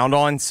the sound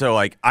on, so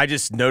I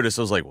just noticed.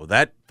 I was like, well,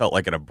 that felt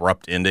like an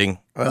abrupt ending.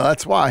 Well,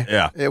 that's why.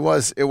 Yeah. It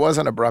was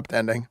an abrupt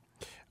ending.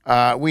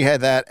 We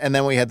had that, and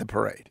then we had the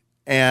parade.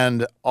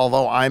 And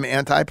although I'm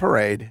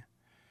anti-parade,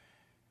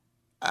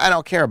 I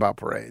don't care about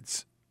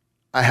parades.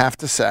 I have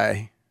to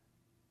say,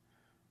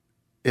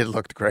 it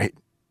looked great.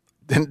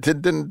 Didn't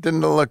it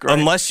look great?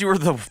 Unless you were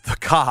the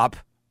cop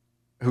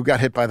who got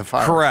hit by the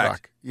fire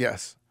truck.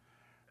 Yes.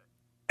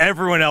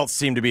 Everyone else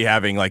seemed to be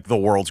having the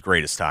world's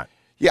greatest time.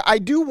 Yeah, I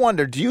do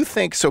wonder, do you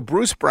think, so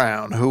Bruce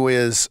Brown, who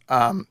is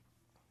a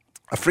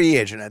free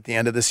agent at the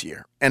end of this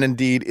year, and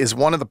indeed is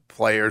one of the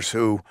players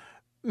who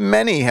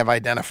many have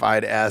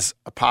identified as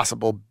a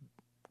possible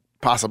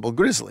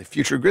Grizzly,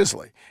 future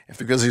Grizzly. If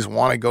the Grizzlies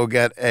want to go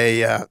get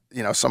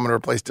someone to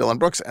replace Dillon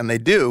Brooks, and they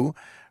do,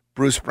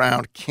 Bruce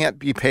Brown can't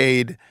be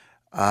paid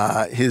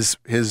his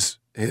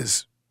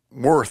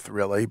worth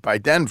really by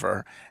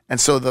Denver, and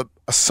so the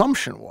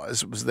assumption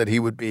was that he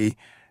would be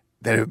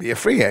a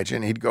free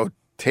agent. He'd go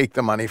take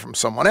the money from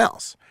someone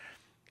else.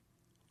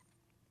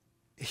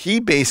 He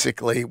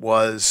basically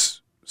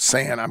was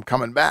saying, I'm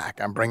coming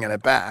back. I'm bringing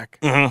it back.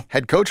 Mm-hmm.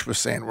 Head coach was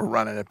saying, we're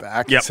running it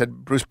back. Yep. He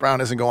said, Bruce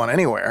Brown isn't going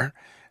anywhere.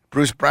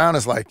 Bruce Brown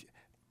is like,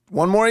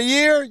 one more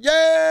year?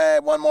 Yay,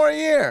 one more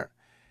year.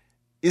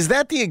 Is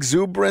that the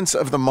exuberance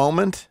of the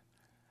moment?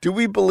 Do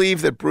we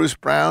believe that Bruce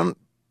Brown,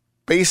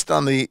 based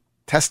on the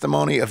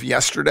testimony of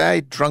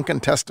yesterday, drunken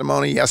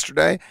testimony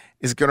yesterday,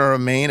 is going to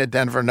remain a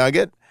Denver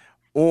Nugget?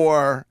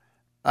 Or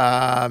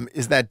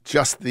is that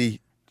just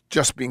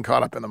being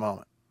caught up in the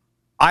moment?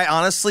 I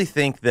honestly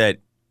think that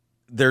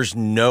there's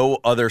no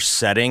other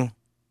setting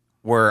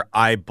where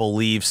I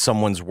believe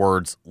someone's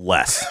words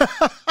less.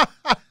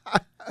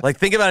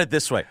 Think about it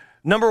this way.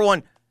 Number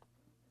one,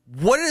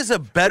 what is a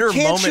better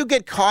moment? Can't you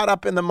get caught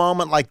up in the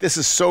moment like, this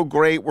is so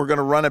great, we're going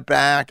to run it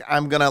back,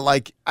 I'm going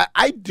to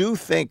I do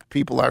think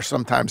people are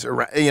sometimes,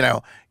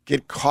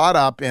 get caught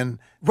up in,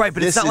 right,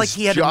 but it's not like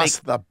he had to make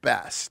the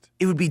best.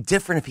 It would be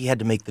different if he had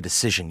to make the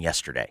decision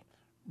yesterday.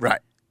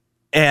 Right.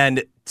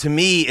 And to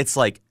me, it's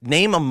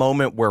name a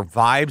moment where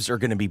vibes are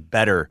going to be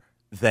better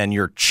than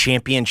your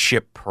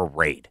championship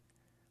parade.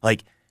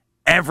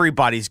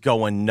 Everybody's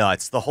going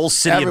nuts. The whole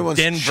city of Denver.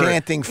 Everyone's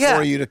chanting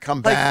for you to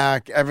come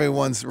back.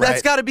 Everyone's right.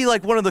 That's got to be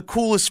one of the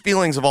coolest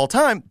feelings of all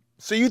time.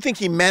 So you think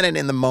he meant it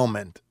in the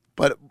moment,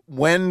 but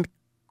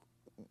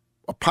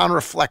upon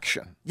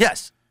reflection.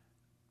 Yes.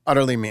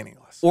 Utterly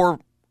meaningless. Or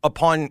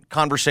upon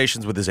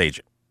conversations with his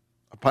agent.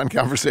 Upon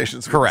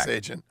conversations with Correct. his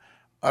agent.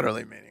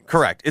 Utterly meaningless.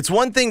 Correct. It's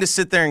one thing to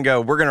sit there and go,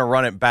 we're going to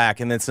run it back.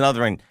 And it's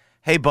another one,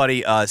 hey,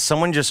 buddy,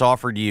 someone just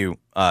offered you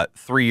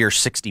 3 years,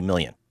 $60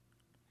 million.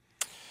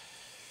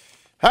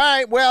 All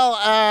right,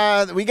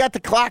 well, we got the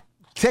clock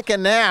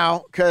ticking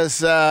now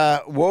because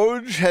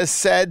Woj has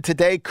said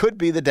today could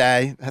be the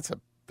day. That's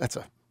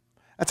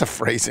That's a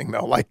phrasing,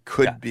 though, like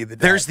could be the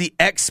day. There's the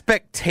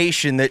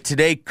expectation that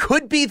today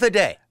could be the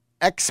day.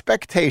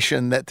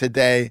 Expectation that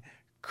today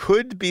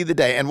could be the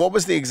day. And what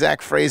was the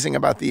exact phrasing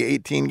about the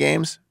 18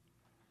 games?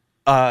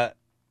 I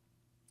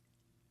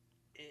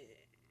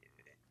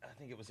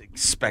think it was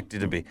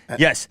expected to be.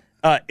 Yes.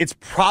 It's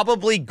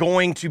probably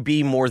going to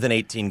be more than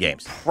 18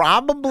 games.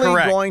 Probably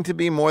Correct. going to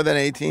be more than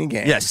 18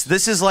 games. Yes.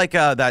 This is like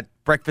that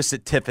Breakfast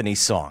at Tiffany's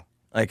song.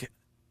 Like,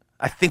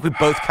 I think we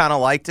both kind of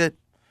liked it.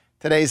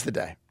 Today's the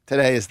day.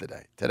 Today is the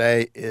day.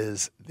 Today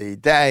is the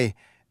day.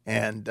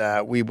 And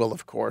we will,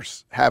 of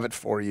course, have it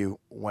for you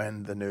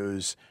when the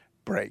news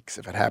breaks,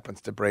 if it happens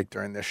to break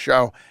during this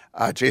show.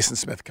 Jason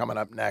Smith coming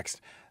up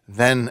next.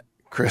 Then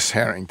Chris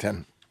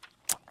Harrington.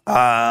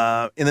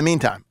 In the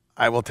meantime,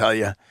 I will tell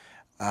you,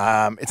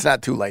 it's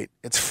not too late.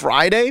 It's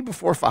Friday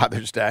before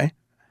Father's Day.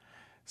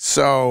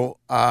 So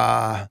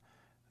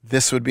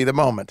this would be the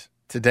moment.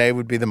 Today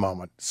would be the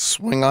moment.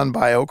 Swing on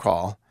by Oak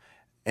Hall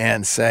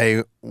and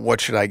say, what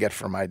should I get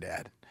for my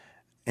dad?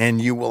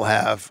 And you will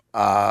have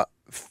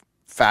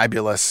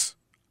fabulous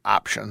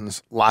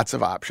options, lots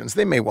of options.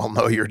 They may well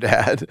know your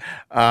dad.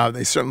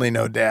 They certainly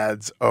know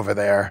dads over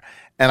there.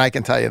 And I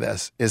can tell you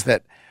this, is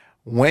that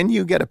when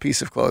you get a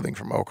piece of clothing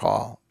from Oak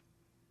Hall,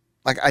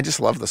 like I just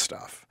love the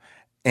stuff.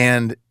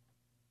 And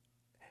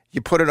you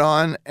put it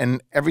on,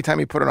 and every time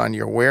you put it on,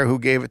 you're aware who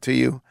gave it to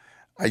you.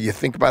 You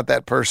think about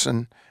that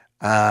person.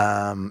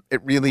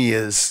 It really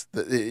is.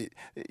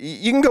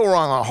 You can go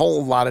wrong a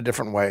whole lot of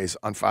different ways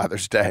on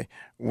Father's Day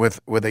with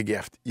a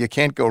gift. You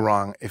can't go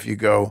wrong if you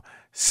go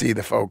see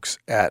the folks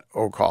at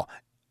Oak Hall.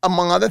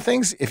 Among other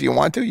things, if you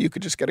want to, you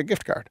could just get a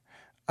gift card.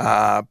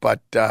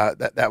 But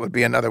that would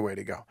be another way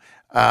to go.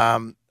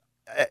 In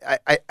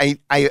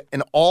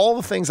all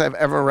the things I've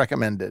ever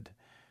recommended,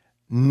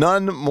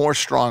 none more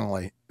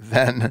strongly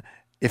than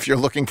if you're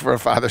looking for a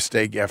Father's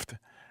Day gift,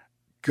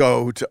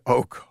 go to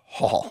Oak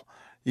Hall.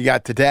 You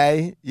got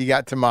today, you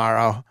got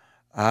tomorrow.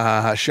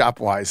 Shop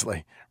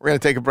wisely. We're going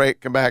to take a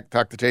break, come back,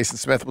 talk to Jason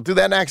Smith. We'll do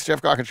that next.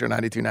 Geoff Calkins Show,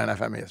 92.9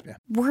 FM ESPN.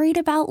 Worried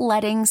about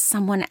letting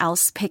someone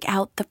else pick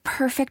out the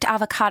perfect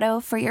avocado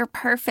for your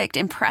perfect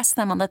impress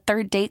them on the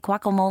third date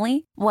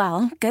guacamole?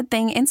 Well, good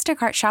thing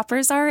Instacart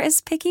shoppers are as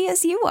picky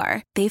as you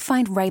are. They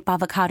find ripe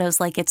avocados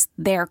like it's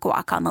their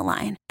guac on the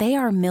line. They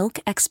are milk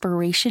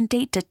expiration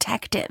date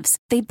detectives.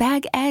 They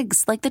bag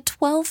eggs like the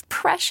 12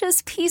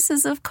 precious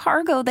pieces of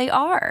cargo they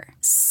are.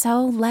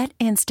 So let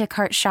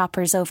Instacart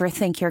shoppers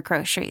overthink your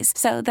groceries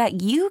so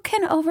that you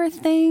can overthink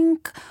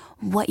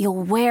what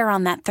you'll wear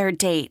on that third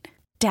date.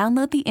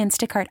 Download the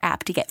Instacart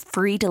app to get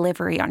free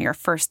delivery on your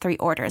first 3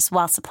 orders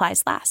while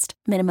supplies last.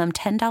 Minimum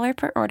 $10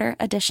 per order.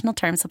 Additional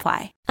terms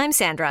apply. I'm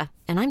Sandra,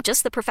 and I'm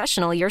just the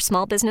professional your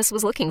small business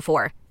was looking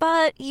for.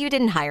 But you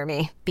didn't hire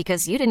me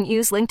because you didn't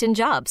use LinkedIn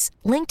Jobs.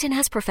 LinkedIn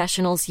has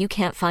professionals you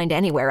can't find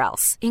anywhere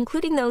else,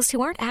 including those who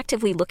aren't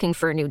actively looking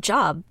for a new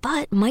job,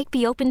 but might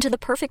be open to the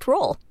perfect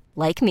role,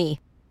 like me.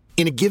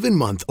 In a given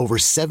month, over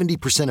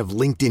 70% of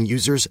LinkedIn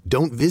users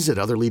don't visit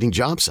other leading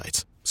job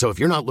sites. So if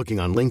you're not looking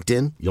on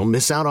LinkedIn, you'll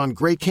miss out on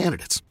great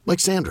candidates like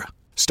Sandra.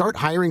 Start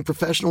hiring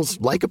professionals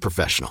like a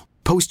professional.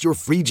 Post your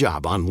free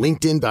job on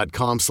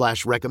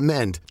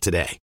linkedin.com/recommend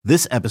today.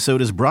 This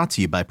episode is brought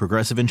to you by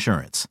Progressive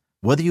Insurance.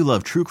 Whether you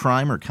love true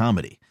crime or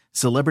comedy,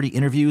 celebrity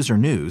interviews or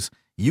news,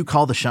 you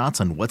call the shots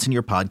on what's in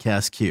your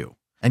podcast queue.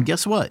 And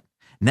guess what?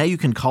 Now you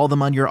can call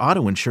them on your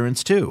auto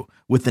insurance too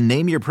with the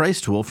Name Your Price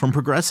tool from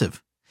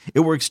Progressive.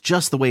 It works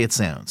just the way it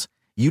sounds.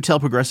 You tell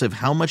Progressive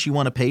how much you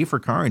want to pay for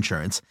car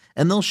insurance,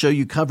 and they'll show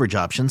you coverage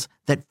options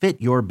that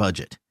fit your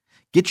budget.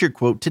 Get your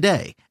quote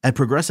today at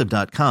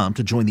Progressive.com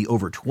to join the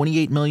over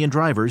 28 million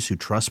drivers who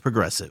trust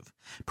Progressive.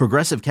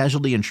 Progressive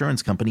Casualty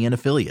Insurance Company and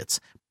Affiliates.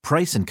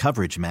 Price and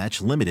coverage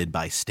match limited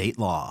by state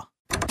law.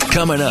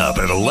 Coming up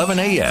at 11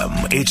 a.m.,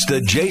 it's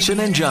the Jason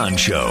and John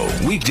Show.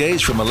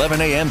 Weekdays from 11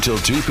 a.m. till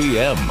 2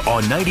 p.m.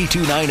 on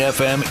 92.9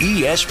 FM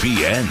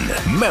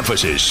ESPN,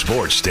 Memphis'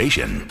 sports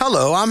station.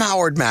 Hello, I'm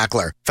Howard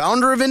Mackler,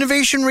 founder of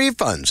Innovation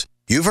Refunds.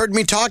 You've heard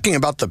me talking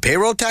about the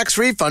payroll tax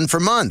refund for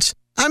months.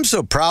 I'm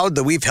so proud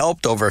that we've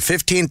helped over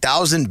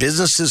 15,000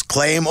 businesses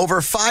claim over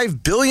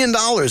 $5 billion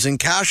in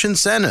cash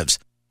incentives.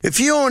 If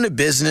you own a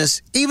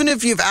business, even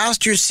if you've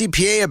asked your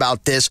CPA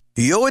about this,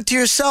 you owe it to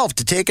yourself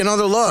to take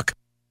another look.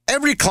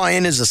 Every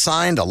client is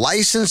assigned a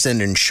licensed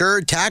and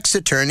insured tax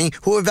attorney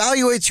who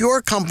evaluates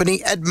your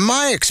company at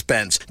my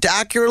expense to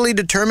accurately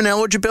determine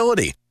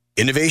eligibility.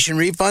 Innovation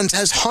Refunds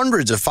has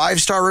hundreds of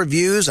 5-star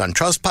reviews on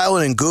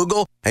Trustpilot and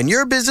Google, and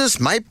your business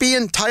might be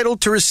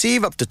entitled to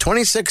receive up to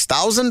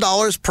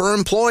 $26,000 per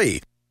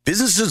employee.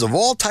 Businesses of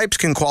all types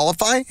can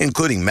qualify,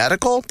 including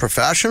medical,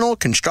 professional,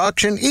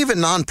 construction, even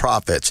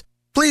nonprofits.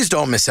 Please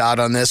don't miss out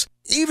on this.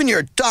 Even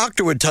your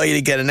doctor would tell you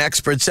to get an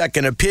expert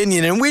second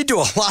opinion, and we do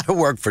a lot of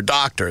work for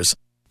doctors.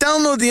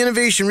 Download the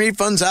Innovation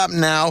Refunds app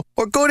now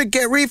or go to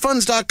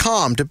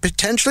getrefunds.com to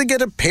potentially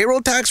get a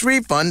payroll tax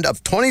refund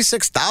of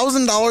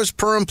 $26,000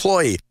 per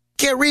employee.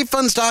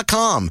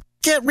 Getrefunds.com.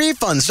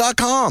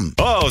 GetRefunds.com.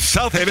 Oh,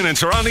 South Haven and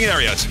surrounding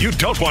areas. You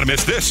don't want to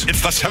miss this.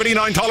 It's the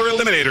 $79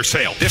 Eliminator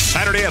Sale. This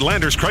Saturday at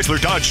Landers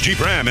Chrysler Dodge Jeep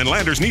Ram and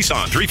Landers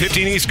Nissan,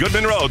 315 East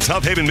Goodman Road,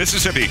 South Haven,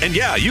 Mississippi. And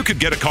yeah, you could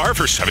get a car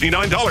for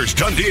 $79.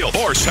 Done deal.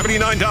 Or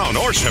 $79 down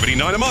or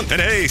 $79 a month.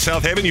 And hey,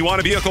 South Haven, you want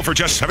a vehicle for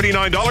just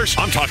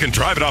 $79? I'm talking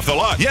drive it off the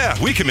lot. Yeah,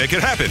 we can make it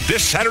happen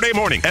this Saturday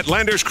morning at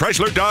Landers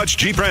Chrysler Dodge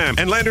Jeep Ram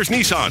and Landers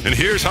Nissan. And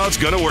here's how it's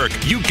going to work.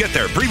 You get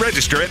there,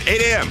 pre-register at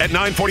 8 a.m. At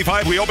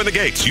 9:45, we open the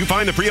gates. You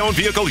find the pre-owned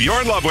vehicle you're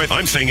in love with.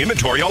 I'm seeing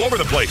inventory all over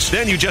the place.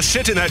 Then you just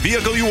sit in that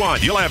vehicle you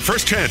want. You'll have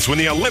first chance when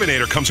the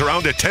Eliminator comes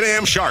around at 10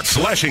 a.m. sharp,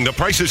 slashing the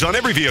prices on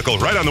every vehicle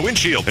right on the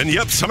windshield. And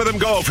yep, some of them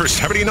go for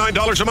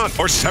 $79 a month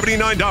or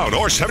 $79 down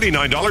or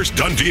 $79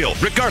 done deal.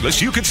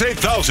 Regardless, you could save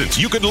thousands.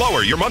 You could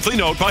lower your monthly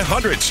note by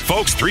hundreds.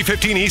 Folks,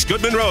 315 East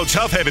Goodman Road,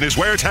 South Haven is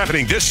where it's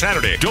happening this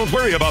Saturday. Don't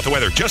worry about the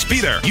weather. Just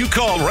be there. You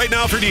call right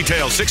now for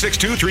details.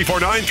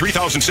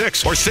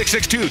 662-349-3006 or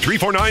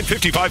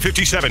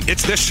 662-349-5557.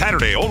 It's this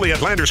Saturday only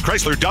at Landers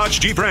Chrysler Dodge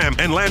Jeep Ram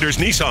and Landers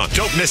Nissan.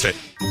 Don't miss it.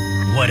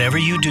 Whatever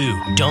you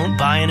do, don't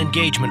buy an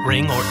engagement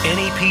ring or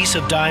any piece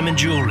of diamond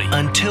jewelry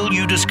until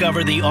you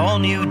discover the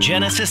all-new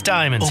Genesis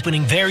Diamonds,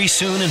 opening very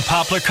soon in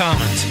Poplar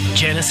Commons.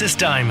 Genesis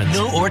Diamonds,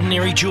 no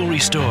ordinary jewelry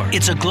store.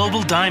 It's a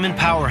global diamond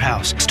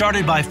powerhouse,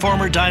 started by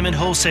former diamond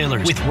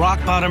wholesalers with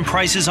rock-bottom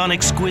prices on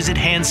exquisite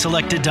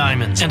hand-selected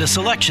diamonds and a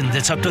selection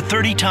that's up to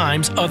 30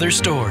 times other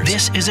stores.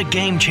 This is a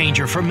game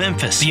changer for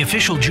Memphis. The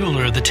official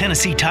jeweler of the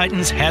Tennessee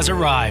Titans has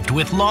arrived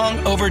with long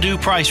overdue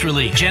price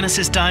relief.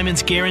 Genesis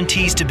Diamonds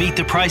guarantees to beat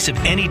the price of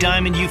any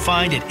diamond you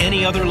find at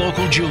any other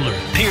local jeweler.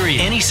 Period.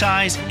 Any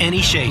size,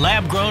 any shape.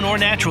 Lab-grown or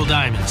natural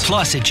diamonds.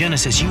 Plus, at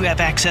Genesis, you have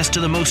access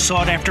to the most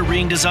sought-after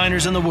ring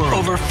designers in the world.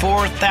 Over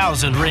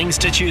 4,000 rings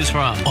to choose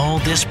from. All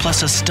this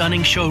plus a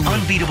stunning showroom.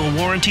 Unbeatable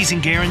warranties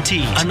and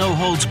guarantees. A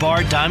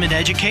no-holds-barred diamond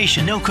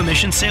education. No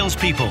commission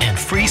salespeople. And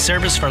free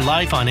service for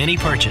life on any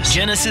purchase.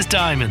 Genesis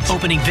Diamonds.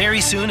 Opening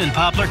very soon in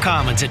Poplar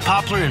Commons at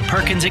Poplar and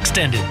Perkins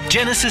Extended.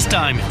 Genesis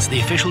Diamonds, the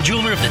official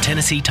jeweler of the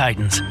Tennessee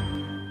Titans.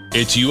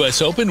 It's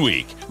U.S. Open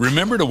week.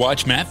 Remember to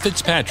watch Matt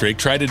Fitzpatrick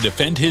try to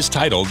defend his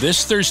title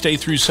this Thursday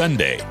through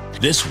Sunday.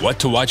 This What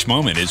to Watch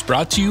moment is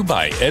brought to you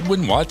by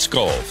Edwin Watts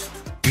Golf.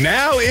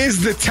 Now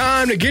is the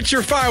time to get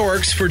your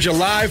fireworks for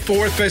July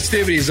 4th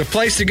festivities. The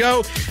place to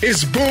go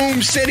is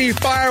Boom City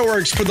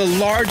Fireworks for the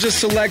largest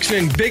selection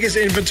and biggest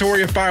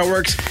inventory of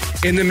fireworks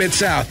in the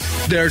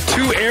Mid-South. There are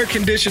 2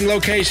 air-conditioned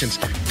locations,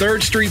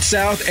 3rd Street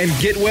South and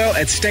Getwell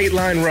at State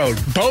Line Road.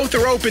 Both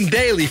are open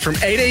daily from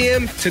 8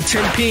 a.m. to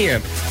 10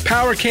 p.m.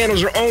 Power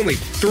candles are only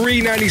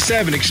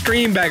 $3.97.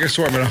 Extreme bag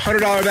assortment,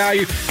 $100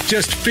 value,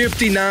 just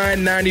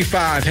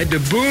 $59.95. Head to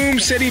Boom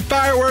City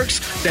Fireworks.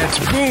 That's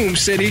Boom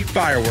City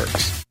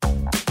Fireworks.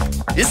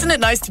 Isn't it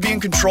nice to be in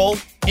control?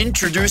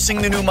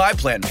 Introducing the new My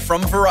Plan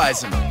from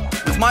Verizon.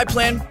 With My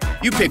Plan,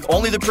 you pick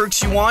only the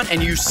perks you want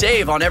and you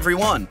save on every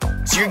one.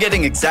 So you're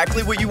getting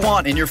exactly what you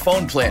want in your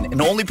phone plan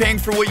and only paying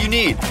for what you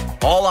need.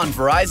 All on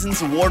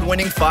Verizon's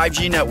award-winning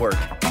 5G network.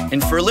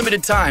 And for a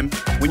limited time,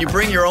 when you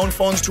bring your own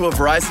phones to a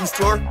Verizon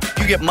store,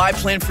 you get My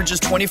Plan for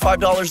just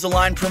 $25 a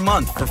line per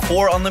month for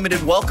 4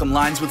 unlimited welcome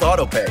lines with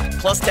autopay,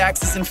 plus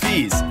taxes and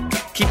fees.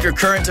 Keep your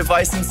current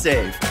device and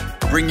save.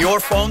 Bring your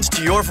phones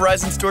to your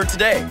Verizon store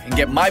today and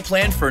get My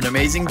Plan for an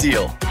amazing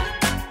deal.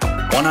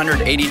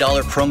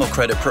 $180 promo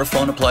credit per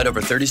phone applied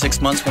over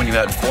 36 months when you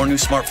add 4 new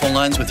smartphone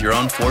lines with your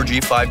own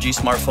 4G, 5G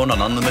smartphone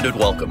on unlimited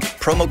welcome.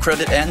 Promo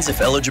credit ends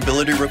if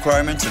eligibility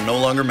requirements are no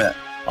longer met.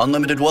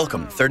 Unlimited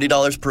welcome,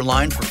 $30 per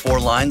line for 4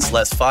 lines,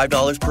 less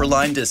 $5 per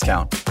line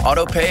discount.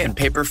 Auto pay and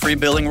paper-free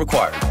billing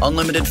required.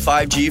 Unlimited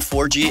 5G,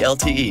 4G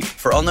LTE.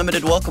 For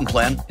unlimited welcome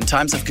plan, in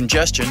times of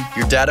congestion,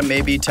 your data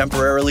may be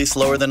temporarily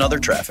slower than other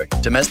traffic.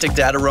 Domestic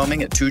data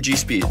roaming at 2G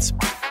speeds.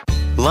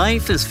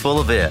 Life is full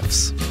of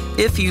ifs.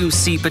 If you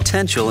see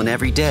potential in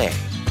every day,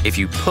 if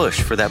you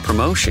push for that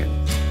promotion,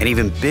 and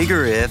even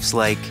bigger ifs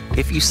like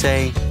if you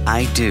say,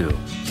 I do.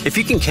 If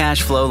you can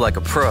cash flow like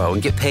a pro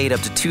and get paid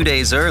up to 2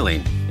 days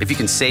early, if you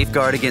can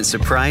safeguard against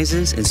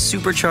surprises and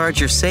supercharge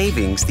your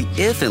savings, the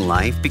if in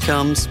life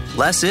becomes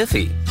less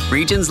iffy.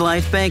 Regions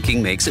Life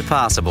Banking makes it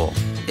possible.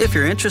 If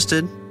you're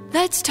interested.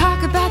 Let's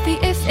talk about the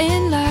if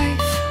in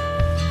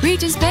life.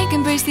 Regions Bank,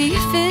 embrace the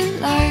if in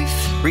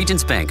life.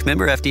 Regions Bank,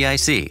 member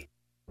FDIC.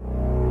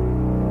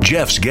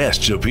 Geoff's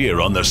guests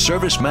appear on the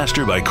Service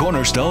Master by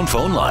Cornerstone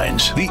phone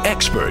lines. The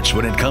experts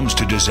when it comes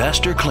to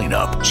disaster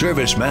cleanup.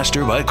 Service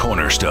Master by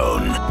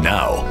Cornerstone.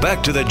 Now,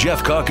 back to the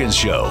Geoff Calkins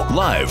Show,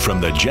 live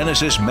from the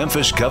Genesis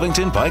Memphis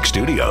Covington Pike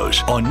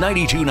Studios on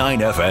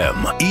 92.9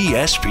 FM,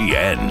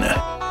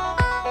 ESPN.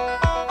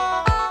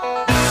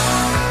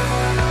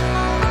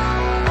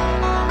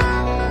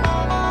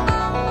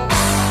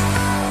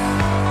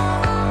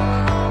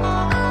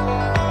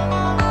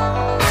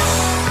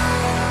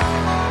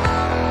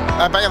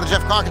 Back on the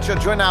Geoff Calkins Show,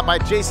 joined now by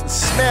Jason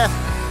Smith.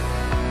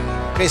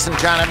 Jason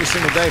and John every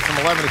single day from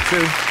 11 to 2.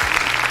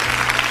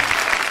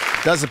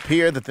 It does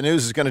appear that the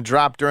news is going to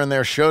drop during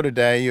their show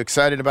today. You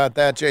excited about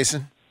that,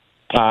 Jason?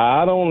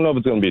 I don't know if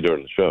it's going to be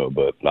during the show,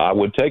 but I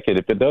would take it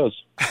if it does.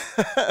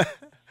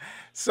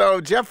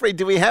 So, Jeffrey,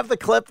 do we have the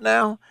clip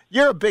now?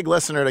 You're a big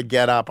listener to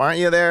Get Up, aren't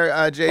you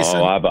there, Jason?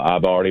 Oh, I've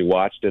already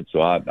watched it,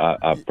 so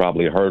I've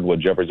probably heard what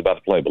Jeffrey's about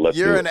to play, but let's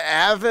You're do an it.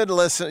 avid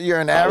listener. You're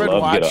an avid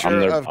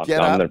watcher of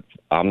Get Up.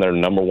 I'm their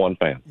number one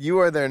fan. You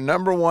are their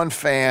number one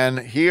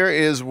fan. Here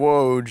is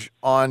Woj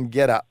on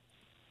Get Up.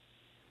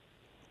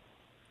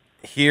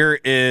 Here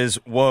is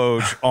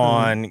Woj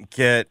on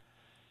Get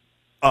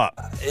Up.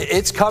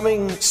 It's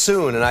coming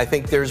soon, and I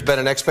think there's been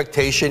an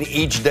expectation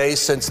each day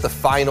since the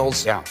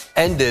finals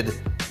ended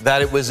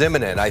that it was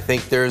imminent. I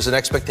think there's an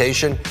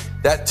expectation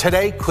that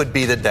today could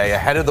be the day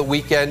ahead of the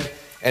weekend,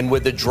 and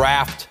with the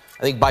draft,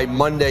 I think by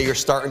Monday you're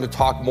starting to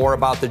talk more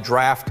about the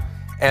draft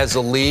as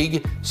a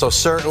league. So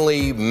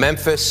certainly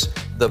Memphis,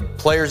 the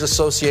Players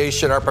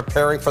Association are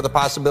preparing for the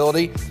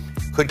possibility.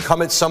 Could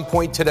come at some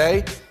point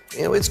today.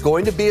 It's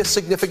going to be a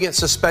significant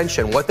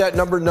suspension. What that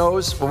number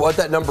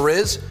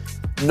is,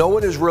 no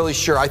one is really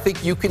sure. I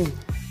think you can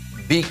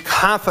be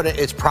confident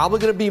it's probably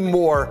going to be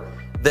more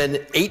than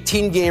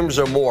 18 games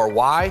or more.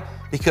 Why?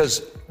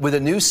 Because with a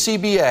new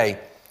CBA,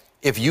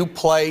 if you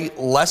play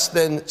less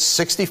than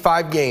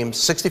 65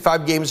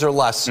 games or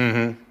less,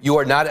 you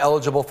are not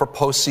eligible for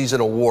postseason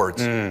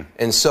awards.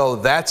 And so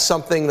that's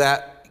something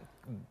that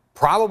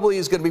probably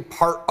is going to be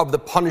part of the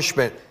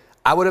punishment.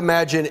 I would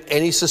imagine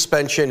any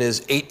suspension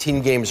is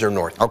 18 games or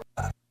north.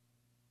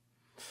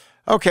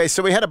 Okay,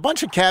 so we had a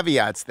bunch of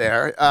caveats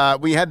there.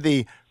 We had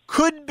the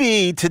could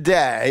be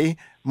today,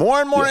 more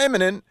and more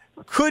imminent,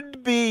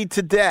 could be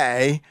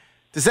today.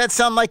 Does that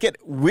sound like it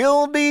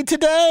will be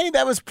today?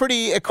 That was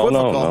pretty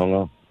equivocal.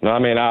 Oh, no, I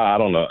mean, I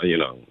don't know.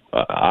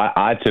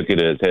 I took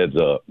it as heads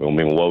up. I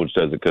mean, Woj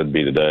says it could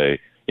be today.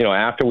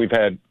 After we've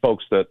had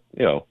folks that,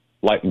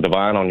 like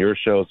Divine on your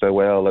show say,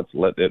 well, let's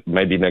let it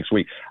maybe next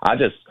week. I've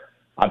just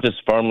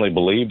firmly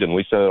believed, and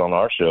we said it on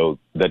our show,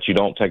 that you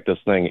don't take this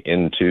thing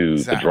into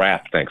the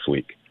draft next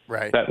week.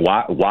 Right.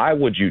 Why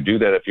would you do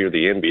that if you're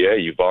the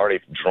NBA? You've already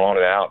drawn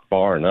it out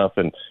far enough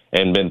and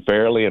been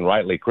fairly and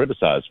rightly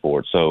criticized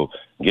for it. So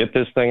get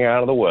this thing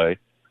out of the way.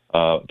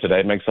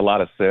 Today makes a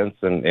lot of sense,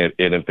 and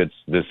if it's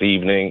this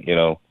evening,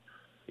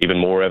 even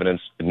more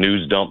evidence,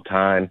 news dump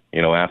time,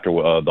 after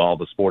all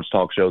the sports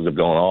talk shows have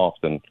gone off,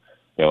 then,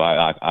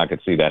 I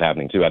could see that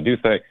happening too. I do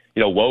think,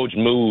 Woj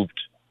moved.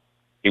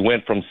 He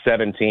went from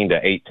 17 to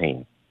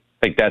 18.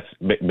 I think that's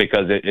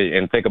because,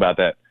 and think about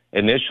that,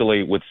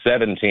 initially with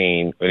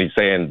 17, when he's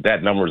saying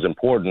that number is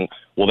important,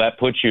 well, that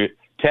puts you,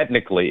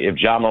 technically, if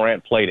Ja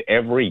Morant played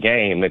every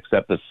game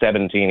except the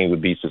 17, he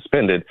would be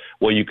suspended.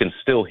 Well, you can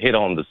still hit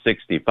on the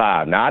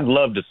 65. Now, I'd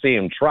love to see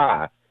him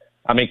try.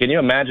 I mean, can you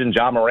imagine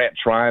Ja Morant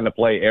trying to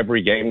play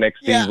every game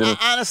next season?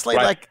 Honestly,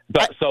 right?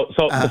 So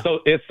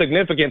it's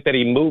significant that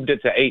he moved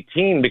it to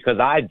 18 because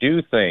I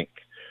do think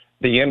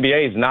the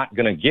NBA is not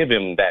going to give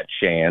him that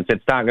chance.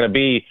 It's not going to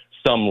be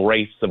some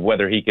race of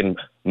whether he can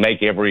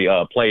make every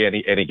play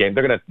any game.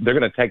 They're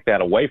going to take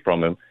that away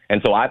from him. And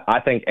so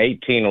I think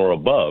 18 or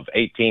above,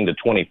 18 to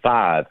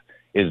 25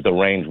 is the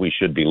range we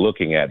should be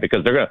looking at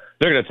because they're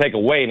going to take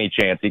away any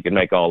chance he can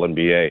make All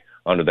NBA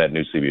under that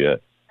new CBA.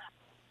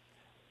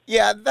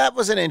 Yeah, that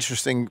was an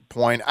interesting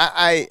point.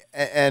 I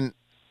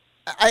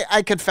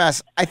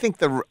confess, I think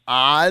the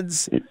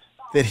odds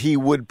that he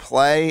would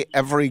play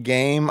every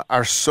game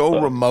are so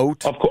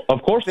remote.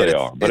 Of course they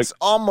are. But it's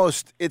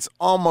almost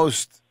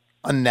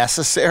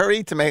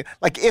unnecessary to make.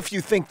 Like if you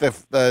think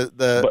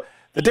the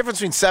difference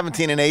between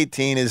 17 and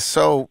 18 is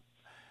so,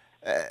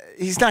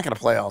 he's not going to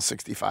play all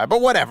 65. But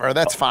whatever,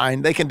 that's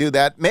fine. They can do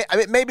that.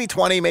 Maybe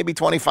 20, maybe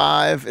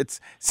 25. It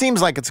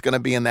seems like it's going to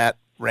be in that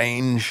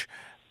range.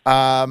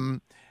 And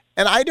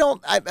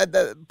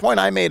the point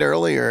I made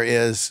earlier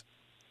is,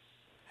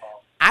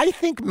 I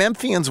think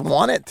Memphians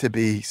want it to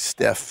be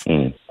stiff.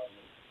 Do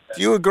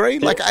you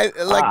agree? I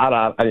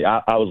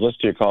was listening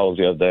to your calls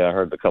the other day. I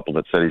heard the couple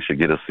that said he should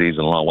get a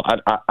season long.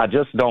 I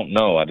just don't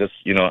know. I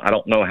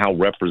don't know how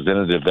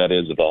representative that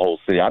is of the whole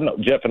city. I know,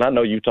 Jeff, and I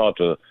know you talked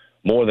to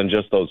more than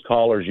just those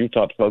callers. You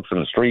talked to folks in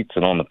the streets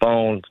and on the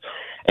phones,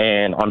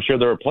 and I'm sure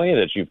there are plenty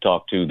that you've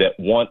talked to that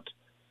want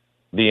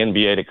the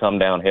NBA to come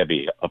down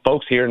heavy.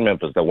 Folks here in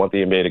Memphis that want the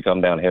NBA to come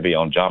down heavy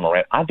on Ja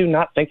Morant. I do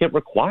not think it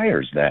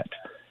requires that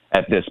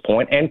at this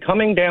point. And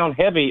coming down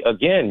heavy,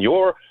 again,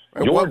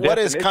 what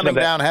is coming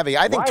down heavy?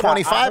 I think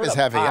 25 is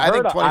heavy. I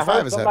think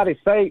 25 is heavy. Somebody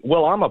say,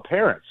 well, I'm a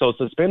parent, so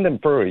suspend him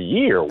for a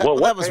year. Well,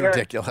 that was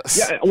ridiculous.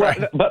 Yeah,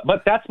 right.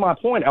 But that's my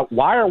point.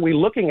 Why are we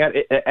looking at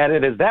it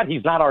as that?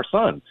 He's not our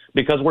son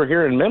because we're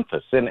here in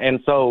Memphis. And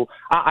so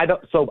I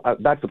don't. So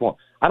that's the point.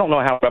 I don't know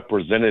how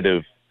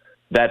representative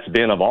that's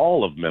been of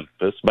all of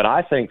Memphis, but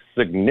I think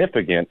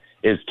significant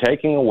is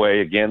taking away,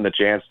 again, the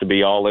chance to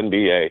be all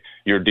NBA.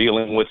 You're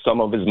dealing with some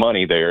of his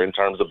money there in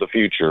terms of the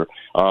future,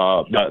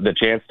 the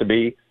chance to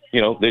be,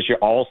 this year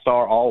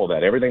all-star, all of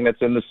that, everything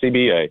that's in the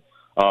CBA.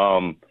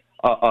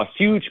 A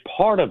huge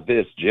part of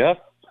this, Jeff,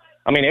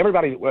 I mean,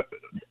 everybody,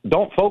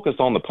 don't focus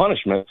on the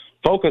punishment.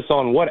 Focus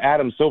on what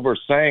Adam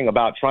Silver's saying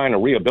about trying to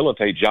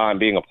rehabilitate Ja and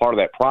being a part of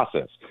that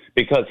process,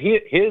 because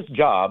his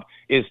job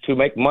is to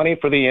make money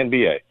for the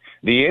NBA.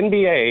 The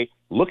NBA,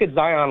 look at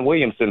Zion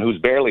Williamson, who's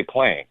barely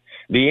playing.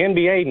 The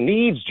NBA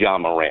needs Ja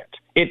Morant.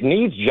 It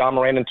needs Ja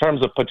Morant in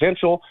terms of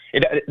potential.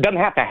 It doesn't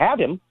have to have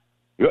him.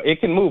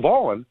 It can move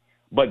on.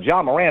 But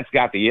Ja Morant's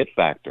got the it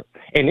factor,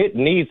 and it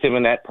needs him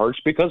in that perch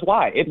because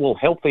why? It will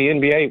help the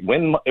NBA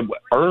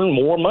earn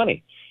more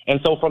money. And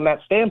so from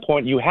that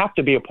standpoint, you have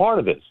to be a part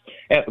of this,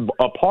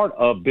 a part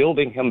of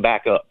building him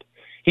back up.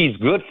 He's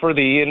good for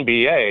the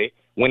NBA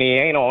when he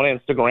ain't on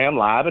Instagram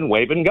Live and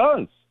waving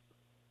guns.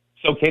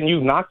 So can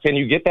you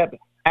get that?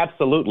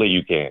 Absolutely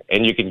you can.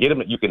 And you can get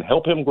him, you can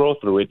help him grow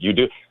through it. You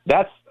do.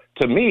 That's,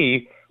 to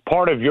me,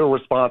 part of your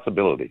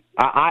responsibility.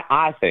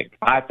 I think.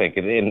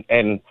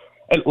 And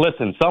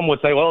listen, some would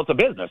say, well, it's a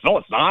business. No,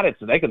 it's not.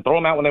 They can throw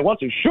them out when they want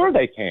to. Sure,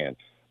 they can.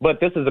 But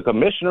this is a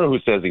commissioner who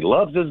says he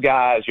loves his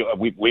guys.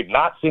 We've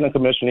not seen a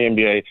commissioner in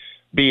the NBA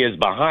be as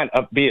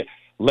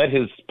let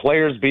his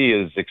players be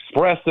as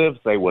expressive,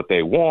 say what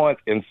they want.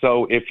 And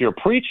so if you're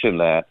preaching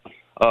that,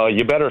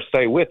 you better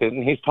stay with it.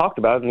 And he's talked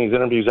about it in these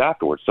interviews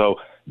afterwards. So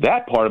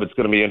that part of it's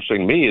going to be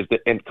interesting to me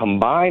and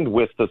combined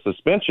with the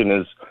suspension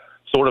is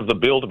sort of the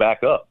build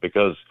back up,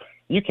 because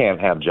you can't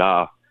have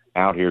Ja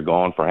out here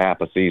gone for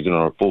half a season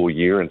or a full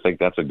year and think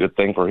that's a good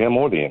thing for him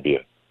or the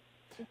NBA.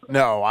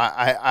 No,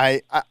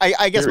 I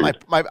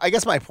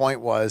guess my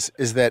point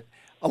is that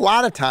a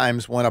lot of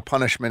times when a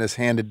punishment is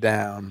handed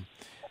down,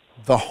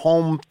 the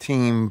home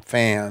team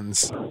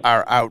fans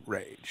are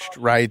outraged,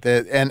 right?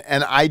 And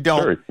I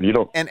don't. Sure, you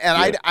don't. And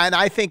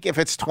I think if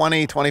it's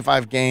 20,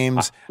 25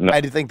 games, no.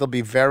 I think there'll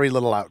be very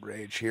little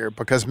outrage here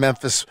because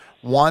Memphis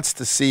wants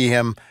to see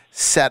him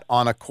set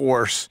on a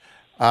course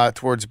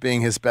towards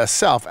being his best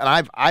self.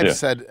 And I've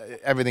said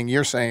everything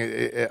you're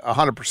saying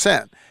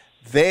 100%.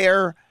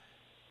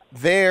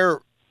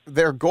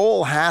 Their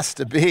goal has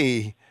to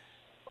be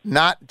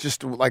not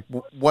just like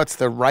what's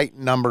the right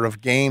number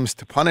of games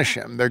to punish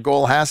him. Their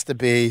goal has to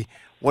be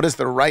what is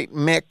the right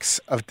mix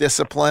of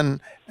discipline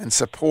and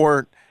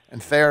support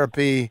and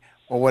therapy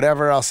or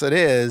whatever else it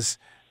is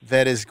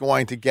that is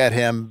going to get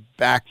him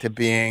back to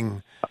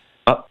being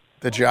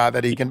the Ja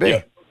that he can be.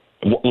 Yeah.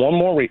 One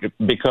more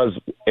because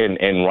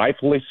and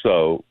rightfully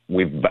so,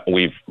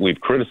 we've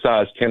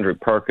criticized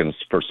Kendrick Perkins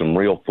for some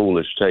real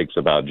foolish takes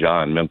about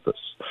Ja in Memphis.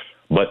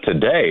 But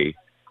today,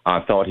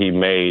 I thought he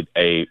made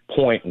a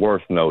point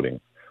worth noting,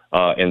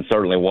 and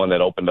certainly one that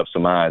opened up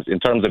some eyes in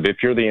terms of if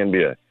you're the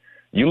NBA.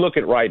 You look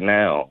at right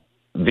now,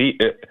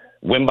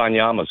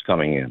 Wembanyama's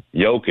coming in,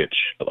 Jokic,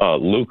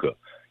 Luka.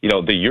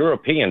 The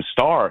European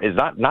star is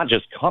not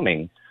just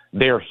coming;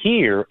 they're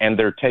here and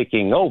they're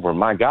taking over.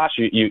 My gosh,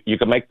 you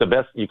can make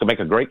you can make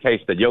a great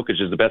case that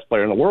Jokic is the best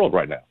player in the world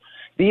right now.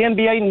 The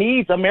NBA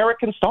needs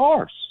American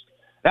stars.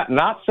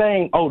 Not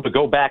saying to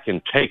go back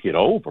and take it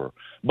over.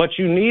 But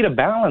you need a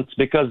balance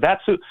because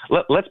that's who.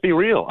 Let's be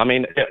real. I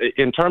mean,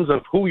 in terms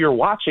of who you're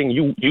watching,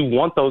 you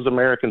want those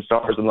American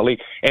stars in the league,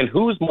 and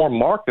who's more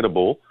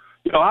marketable.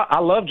 I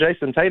love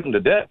Jason Tatum to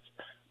death,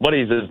 but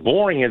he's as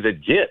boring as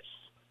it gets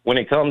when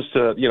it comes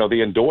to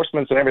the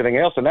endorsements and everything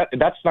else. And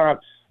that's not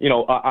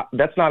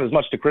that's not as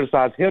much to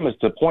criticize him as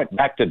to point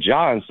back to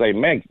Ja and say,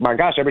 man, my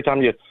gosh, every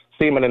time you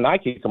see him in a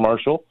Nike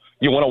commercial,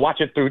 you want to watch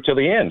it through to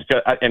the end.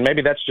 And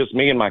maybe that's just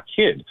me and my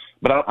kid,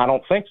 but I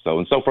don't think so.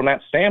 And so from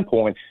that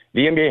standpoint,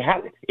 the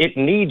NBA it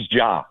needs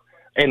Ja.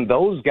 And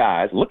those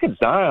guys, look at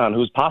Zion,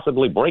 who's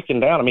possibly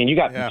breaking down. I mean, you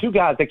got two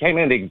guys that came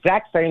in at the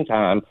exact same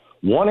time,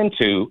 1 and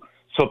 2,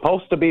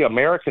 supposed to be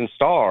American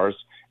stars,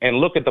 and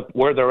look at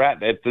where they're at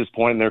this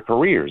point in their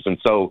careers. And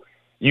so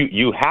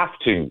you have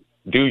to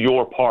do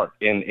your part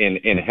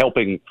in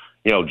helping,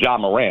 Ja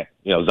Morant,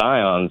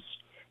 Zion's.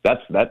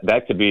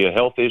 That could be a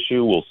health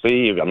issue. We'll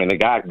see. I mean, the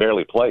guy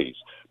barely plays,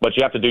 but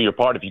you have to do your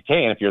part if you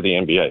can, if you're the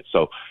NBA.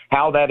 So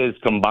how that is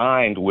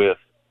combined with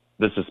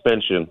the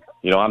suspension,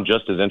 I'm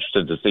just as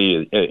interested to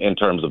see in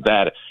terms of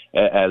that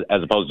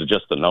as opposed to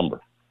just the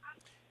number.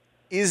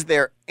 Is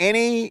there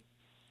any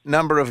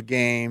number of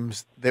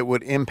games that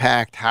would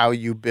impact how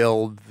you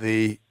build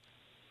the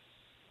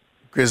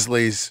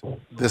Grizzlies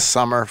this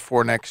summer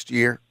for next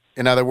year?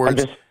 In other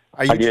words,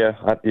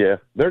 yeah.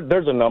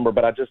 There's a number,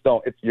 but I just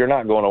don't. You're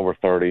not going over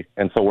 30,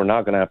 and so we're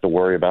not going to have to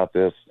worry about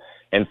this.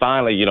 And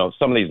finally,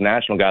 some of these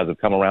national guys have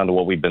come around to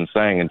what we've been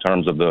saying in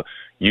terms of the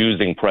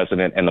using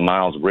precedent and the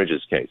Miles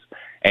Bridges case.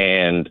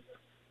 And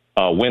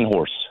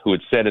Windhorse, who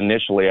had said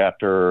initially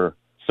after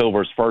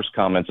Silver's first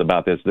comments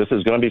about this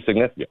is going to be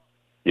significant.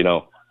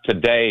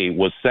 Today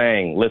was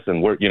saying,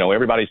 listen,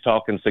 everybody's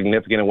talking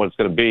significant and what it's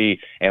going to be,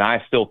 and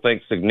I still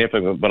think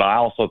significant, but I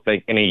also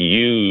think, and he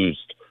used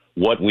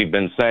what we've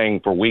been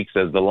saying for weeks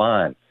as the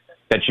line,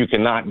 that you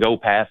cannot go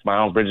past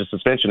Miles Bridges'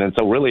 suspension. And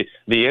so really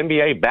the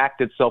NBA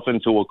backed itself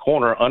into a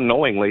corner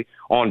unknowingly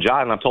on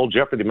Ja, and I told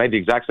Jeffrey he made the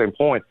exact same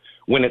point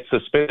when it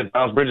suspended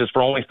Miles Bridges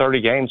for only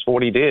 30 games for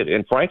what he did,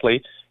 and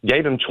frankly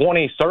gave him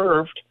 20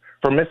 served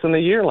for missing the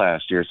year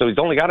last year. So he's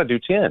only got to do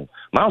 10.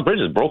 Miles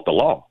Bridges broke the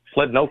law,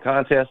 pled no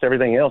contest,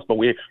 everything else, but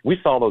we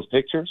saw those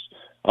pictures.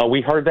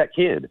 We heard that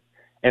kid.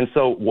 And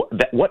so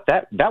that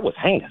was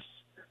heinous.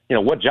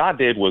 What Ja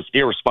did was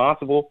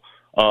irresponsible,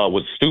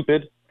 was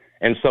stupid.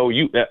 And so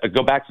you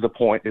go back to the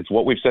point. It's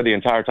what we've said the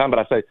entire time. But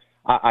I say,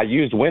 I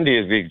used Wendy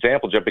as the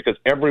example, Jeff, because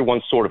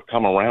everyone's sort of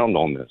come around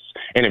on this.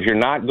 And if you're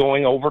not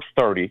going over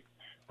 30,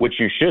 which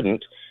you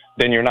shouldn't,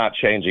 then you're not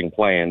changing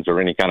plans or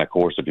any kind of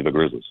course if you're the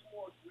Grizzlies.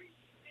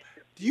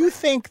 Do you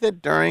think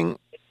that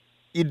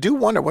you do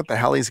wonder what the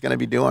hell he's going to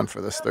be doing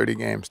for this 30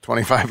 games,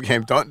 25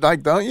 games?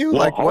 Don't you? Well,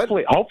 like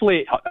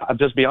hopefully, I'll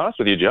just be honest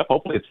with you, Jeff.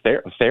 Hopefully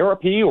it's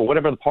therapy or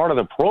whatever the part of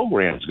the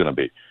program is going to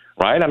be,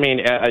 right? I mean,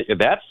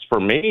 that's for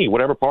me,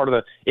 whatever part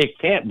of it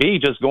can't be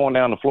just going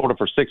down to Florida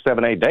for 6,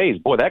 7, 8 days.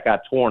 Boy, that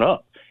got torn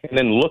up. And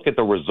then look at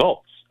the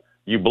results.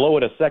 You blow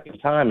it a second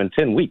time in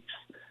 10 weeks.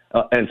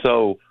 And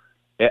so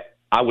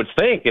I would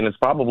think, and it's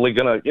probably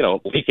going to,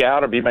 leak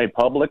out or be made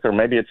public, or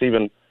maybe it's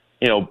even,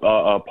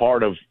 a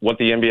part of what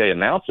the NBA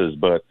announces.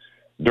 But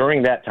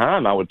during that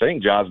time, I would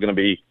think Ja's going to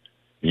be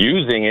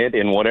using it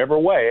in whatever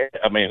way.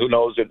 I mean, who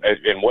knows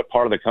in what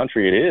part of the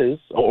country it is,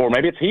 or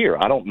maybe it's here.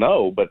 I don't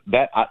know. But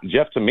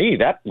Jeff, to me,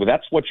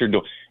 that's what you're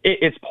doing.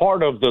 It's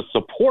part of the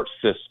support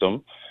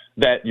system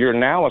that you're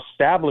now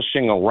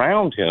establishing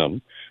around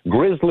him,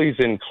 Grizzlies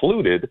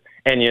included.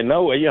 And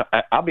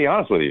I'll be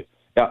honest with you.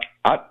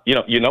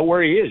 You know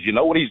where he is. You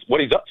know what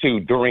he's up to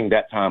during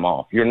that time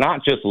off. You're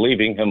not just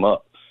leaving him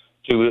up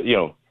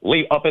to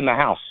leave up in the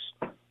house,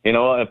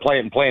 and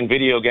playing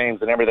video games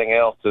and everything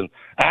else. And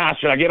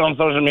should I get on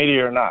social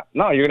media or not?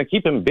 No, you're going to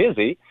keep him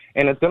busy,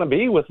 and it's going to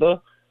be with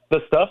the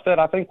stuff that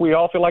I think we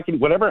all feel like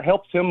whatever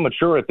helps him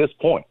mature at this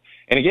point.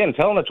 And again,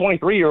 telling a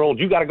 23-year-old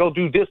you got to go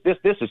do this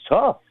is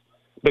tough,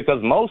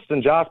 because most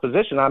in Ja's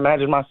position, I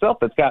imagine myself,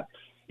 that's got,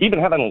 even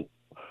having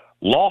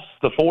lost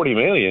the $40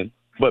 million.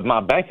 But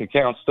my bank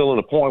account's still at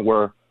a point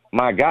where,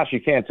 my gosh,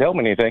 you can't tell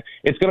me anything.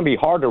 It's going to be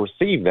hard to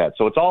receive that.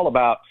 So it's all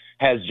about,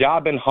 has Ja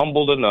been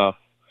humbled enough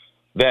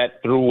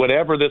that through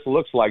whatever this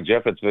looks like,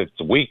 Jeff,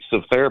 it's weeks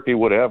of therapy,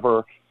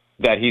 whatever,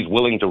 that he's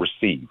willing to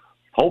receive.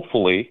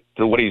 Hopefully,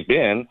 through what he's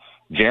been,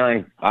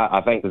 Jaren,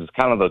 I think this is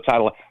kind of the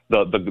title,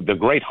 the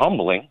great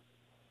humbling,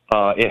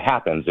 it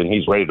happens, and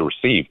he's ready to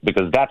receive,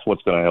 because that's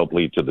what's going to help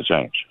lead to the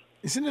change.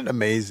 Isn't it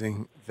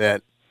amazing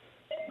that,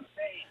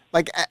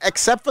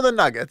 except for the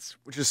Nuggets,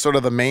 which is sort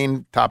of the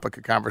main topic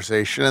of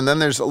conversation, and then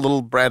there's a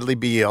little Bradley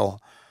Beal.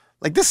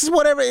 This is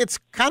whatever. It's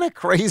kind of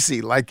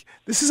crazy.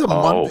 This is a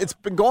month. It's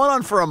been going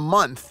on for a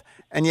month,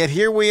 and yet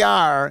here we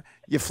are.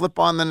 You flip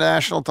on the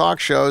national talk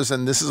shows,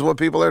 and this is what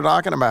people are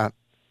talking about.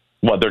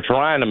 Well, they're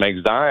trying to make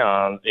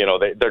Zion.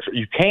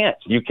 You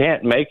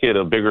can't make it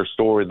a bigger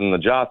story than the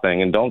Ja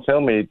thing. And don't tell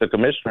me the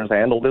commissioners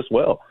handled this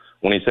well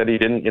when he said he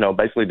didn't.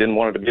 Basically didn't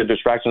want it to be a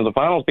distraction of the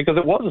finals, because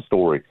it was a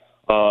story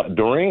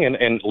during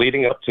and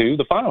leading up to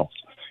the finals.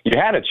 You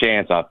had a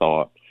chance, I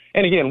thought.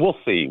 And again, we'll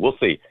see.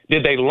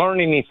 Did they learn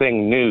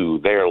anything new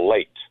there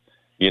late,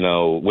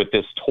 with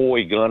this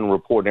toy gun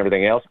report and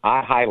everything else?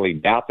 I highly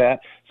doubt that.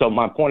 So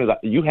my point is,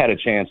 you had a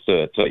chance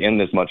to end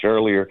this much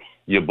earlier.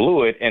 You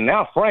blew it. And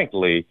now,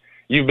 frankly,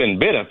 you've been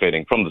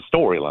benefiting from the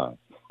storyline.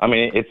 I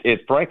mean,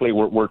 it's frankly,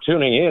 we're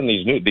tuning in.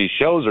 These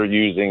shows are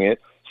using it.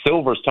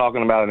 Silver's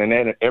talking about it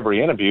in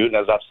every interview. And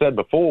as I've said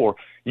before,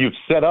 you've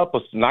set up a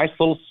nice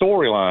little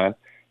storyline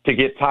to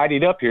get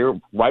tidied up here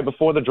right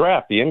before the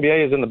draft. The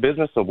NBA is in the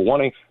business of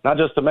wanting not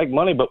just to make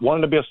money, but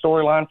wanting to be a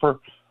storyline for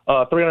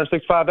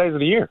 365 days of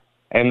the year.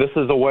 And this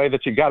is a way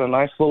that you got a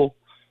nice little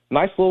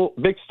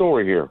big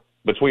story here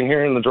between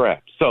here and the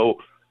draft. So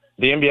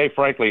the NBA,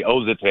 frankly,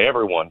 owes it to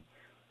everyone.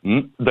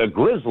 The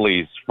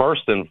Grizzlies,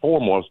 first and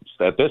foremost,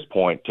 at this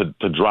point,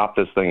 to drop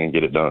this thing and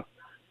get it done.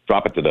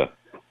 Drop it today.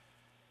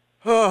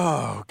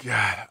 Oh,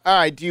 God. All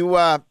right, do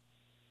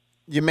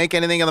you make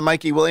anything of the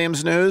Mikey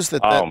Williams news? Man,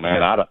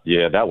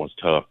 that was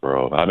tough,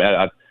 bro. I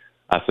mean,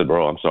 I said,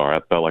 bro, I'm sorry.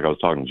 I felt like I was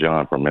talking to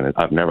John for a minute.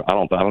 Have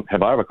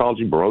I ever called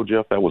you bro,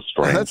 Jeff? That was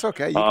strange. That's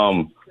okay.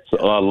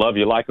 So I love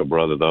you like a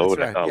brother, though.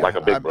 That's right. Like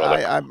a big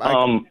brother.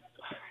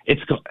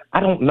 I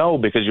don't know,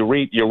 because you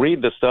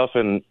read the stuff,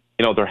 and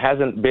there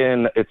hasn't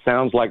been, it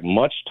sounds like,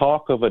 much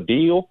talk of a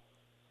deal,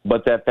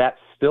 but that's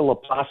still a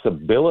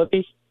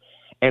possibility.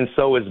 And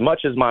so as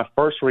much as my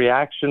first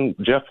reaction,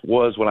 Jeff,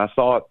 was when I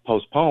saw it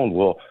postponed,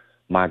 well,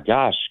 my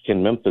gosh,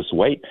 can Memphis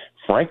wait?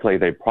 Frankly,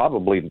 they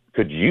probably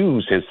could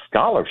use his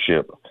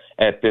scholarship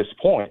at this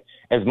point.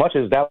 As much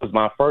as that was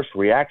my first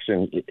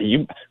reaction,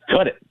 you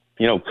cut it.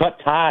 Cut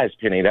ties,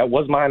 Penny. That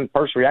was my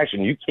first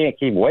reaction. You can't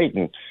keep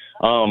waiting.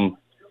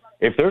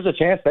 If there's a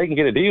chance they can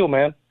get a deal,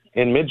 man,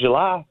 in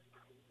mid-July,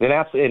 then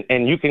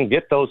and you can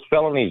get those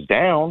felonies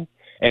down,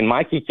 and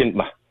Mikey can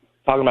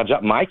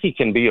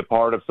be a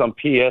part of some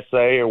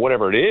PSA or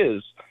whatever it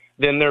is,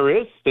 then there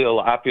is still,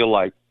 I feel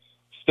like,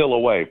 still a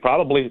way.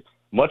 Probably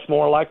much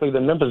more likely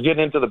than Memphis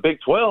getting into the Big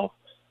 12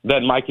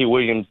 than Mikey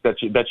Williams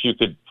that you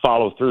could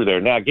follow through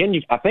there. Now, again,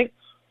 I think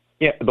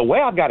the way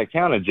I've got it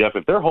counted, Jeff,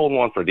 if they're holding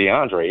one for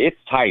DeAndre, it's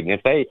tight. And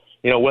if they,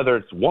 whether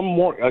it's one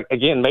more,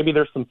 again, maybe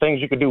there's some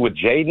things you could do with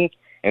Jaden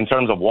in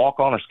terms of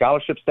walk-on or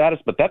scholarship status,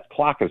 but that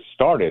clock has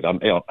started.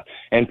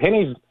 And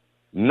Penny's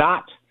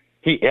not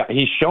 –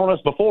 he's shown us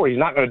before he's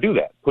not going to do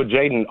that, put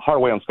Jaden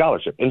Hardaway on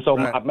scholarship. And so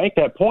I make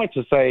that point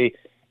to say,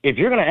 if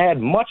you're going to add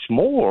much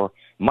more,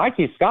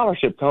 Mikey's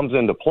scholarship comes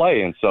into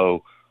play. And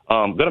so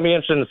Going to be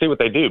interesting to see what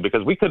they do,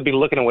 because we could be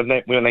looking at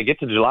when they get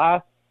to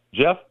July,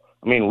 Jeff.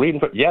 I mean,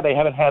 they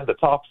haven't had the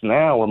talks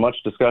now or much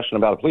discussion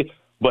about a plea,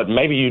 but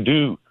maybe you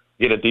do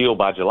get a deal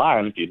by July,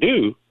 and if you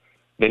do,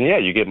 then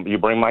you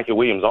bring Mikey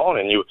Williams on,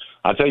 and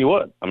I tell you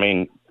what, I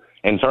mean,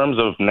 in terms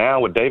of now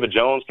with David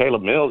Jones,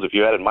 Caleb Mills, if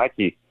you added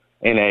Mikey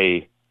in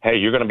hey,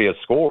 you're going to be a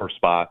scorer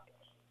spot,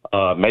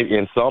 maybe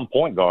in some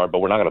point guard, but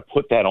we're not going to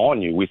put that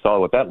on you. We saw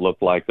what that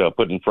looked like,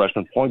 putting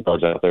freshman point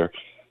guards out there.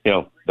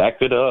 That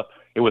could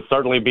it would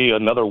certainly be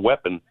another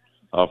weapon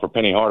for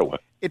Penny Hardaway.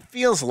 It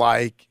feels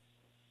like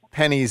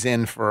Penny's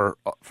in for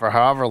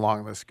however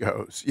long this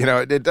goes.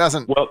 It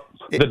doesn't. Well,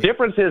 the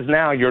difference is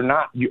now you're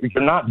not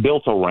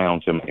built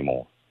around him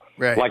anymore.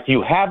 Right. Like,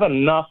 you have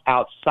enough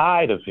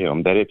outside of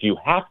him that if you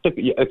have to,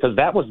 because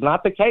that was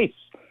not the case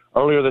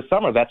earlier this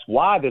summer. That's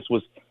why this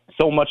was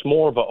so much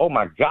more of a, oh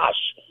my gosh,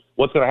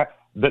 what's going to happen?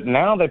 That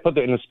now they put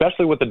and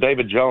especially with the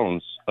David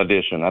Jones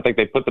addition, I think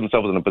they put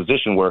themselves in a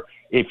position where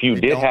if you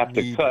did have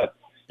to cut,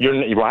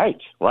 you're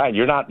right.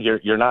 You're not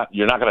going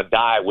to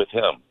die with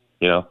him,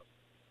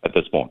 at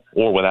this point,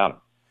 or without him.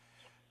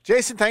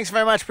 Jason, thanks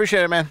very much.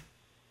 Appreciate it, man.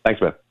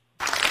 Thanks, man.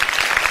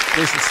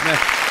 Jason Smith,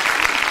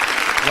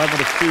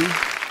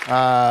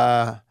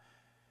 11-2.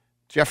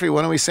 Jeffrey,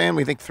 what are we saying?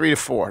 We think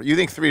 3-4. You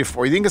think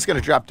 3-4. You think it's going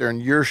to drop during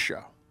your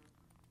show?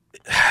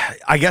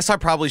 I guess I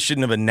probably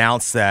shouldn't have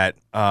announced that.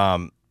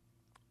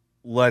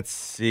 Let's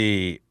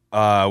see.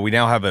 We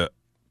now have a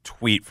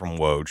tweet from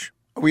Woj.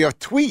 We have a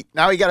tweet.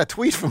 Now we got a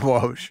tweet from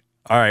Woj.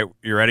 All right.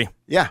 You ready?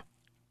 Yeah.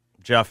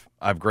 Jeff,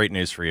 I have great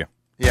news for you.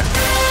 Yeah.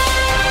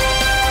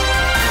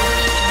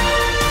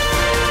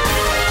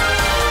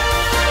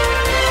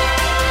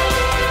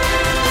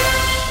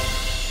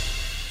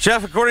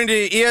 Jeff, according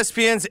to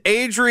ESPN's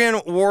Adrian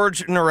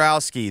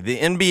Wojnarowski, the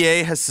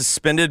NBA has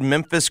suspended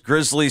Memphis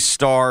Grizzlies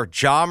star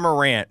Ja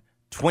Morant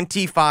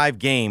 25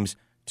 games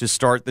to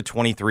start the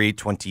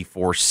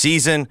 23-24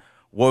 season.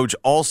 Woj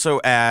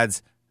also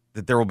adds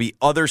that there will be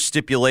other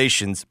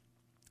stipulations,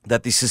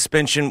 that the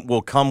suspension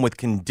will come with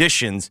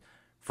conditions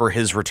for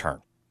his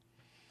return.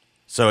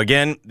 So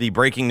again, the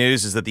breaking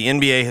news is that the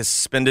NBA has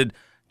suspended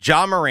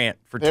Ja Morant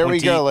for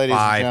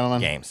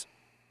 25 games.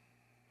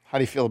 How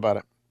do you feel about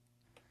it?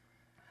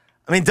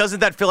 I mean, doesn't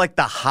that feel like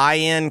the high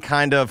end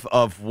kind of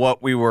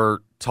what we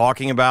were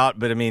talking about?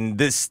 But I mean,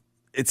 it's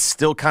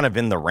still kind of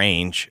in the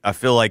range. I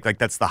feel like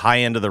that's the high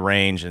end of the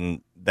range,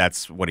 and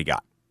that's what he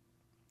got.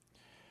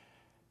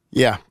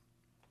 Yeah.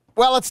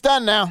 Well, it's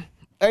done now.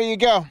 There you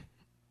go.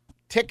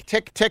 Tick,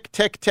 tick, tick,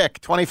 tick, tick.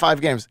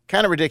 25 games.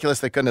 Kind of ridiculous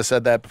they couldn't have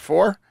said that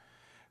before,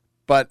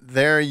 but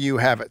there you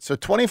have it. So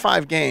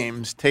 25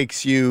 games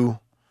takes you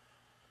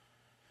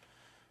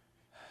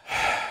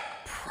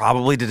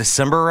probably to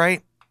December,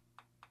 right?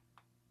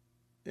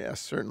 Yeah,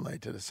 certainly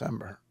to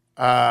December.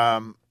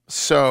 And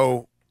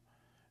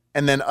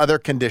then other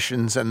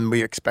conditions, and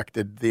we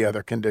expected the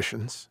other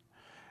conditions.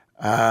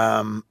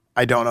 I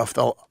don't know if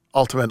they'll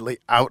ultimately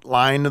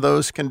outline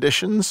those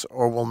conditions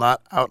or will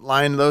not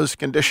outline those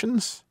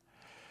conditions.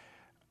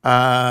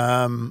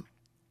 But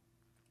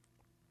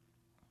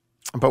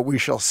we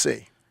shall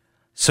see.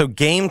 So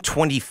game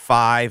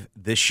 25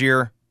 this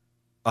year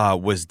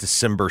was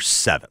December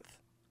 7th.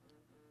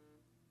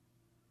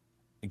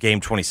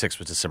 Game 26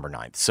 was December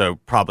 9th. So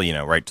probably,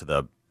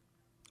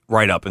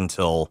 right up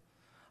until,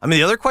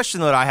 the other question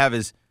that I have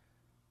is,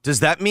 does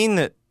that mean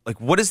that,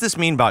 what does this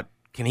mean about,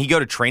 can he go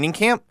to training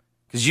camp?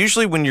 Because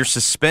usually when you're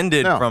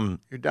suspended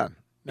you're done.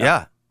 No.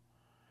 Yeah.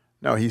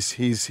 No,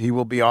 he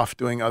will be off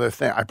doing other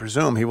things. I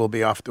presume he will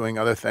be off doing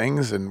other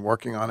things and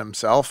working on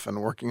himself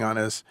and working on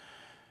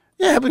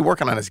he'll be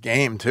working on his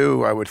game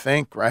too, I would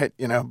think, right?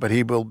 But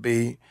he will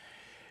be,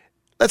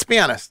 let's be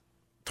honest,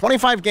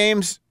 25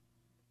 games,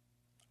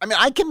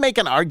 I can make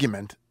an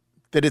argument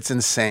that it's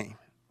insane.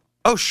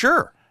 Oh,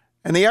 sure.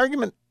 And the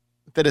argument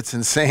that it's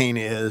insane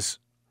is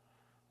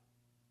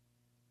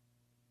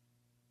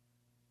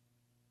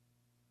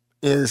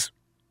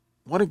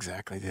what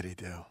exactly did he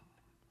do?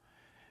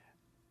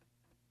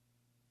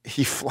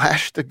 He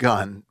flashed a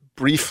gun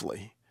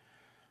briefly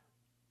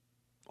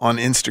on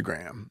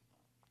Instagram.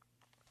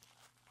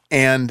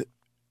 And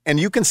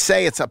you can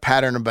say it's a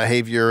pattern of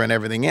behavior and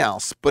everything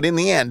else, but in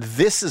the end,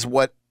 this is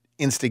what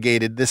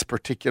instigated this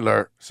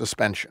particular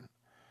suspension.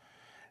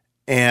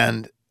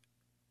 And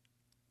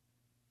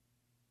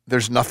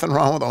there's nothing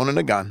wrong with owning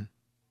a gun.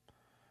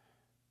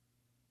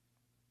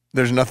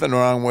 There's nothing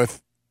wrong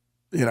with,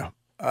 with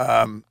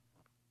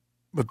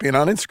being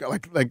on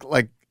Instagram.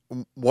 Like,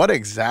 what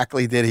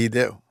exactly did he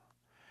do?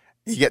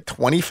 You get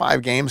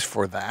 25 games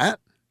for that?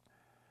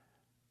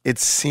 It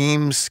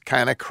seems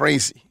kind of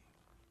crazy.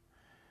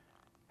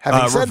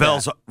 Having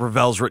said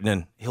Ravel's written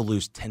in, he'll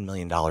lose $10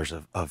 million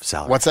of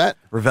salary. What's that?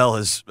 Ravel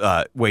has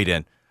weighed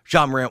in.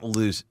 Ja Morant will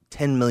lose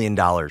 $10 million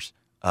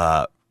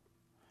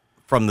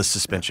from the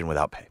suspension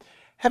without pay.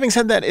 Having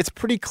said that, it's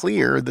pretty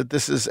clear that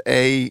this is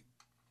a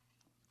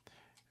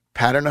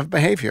pattern of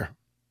behavior.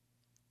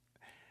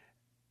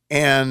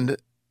 And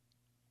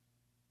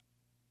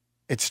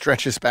it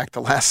stretches back to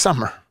last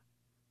summer,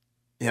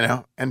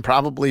 and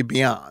probably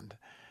beyond.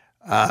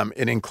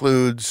 It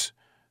includes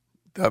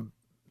the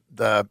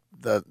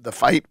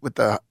fight with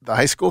the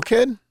high school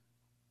kid.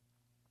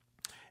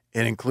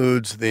 It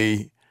includes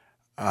the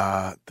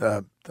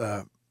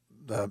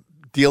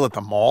deal at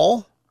the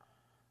mall.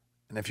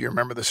 And if you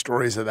remember the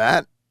stories of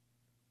that,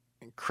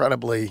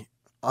 incredibly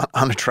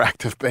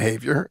unattractive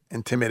behavior,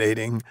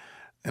 intimidating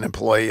an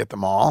employee at the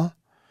mall.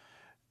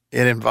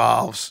 It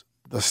involves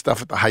the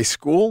stuff at the high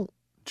school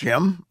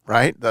gym,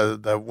 right?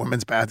 The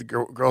women's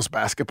girls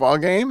basketball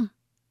game.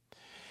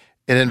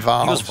 It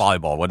involves. It was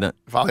volleyball, wasn't it?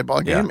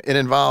 Volleyball game. Yeah. It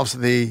involves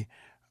the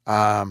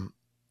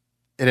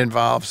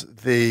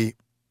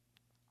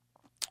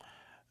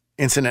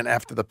incident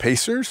after the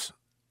Pacers,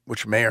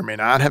 which may or may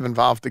not have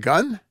involved a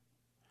gun.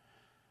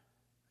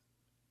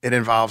 It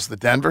involves the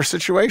Denver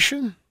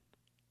situation.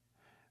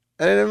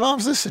 And it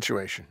involves this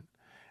situation.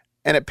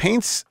 And it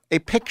paints a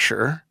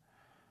picture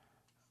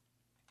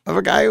of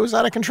a guy who was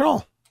out of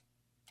control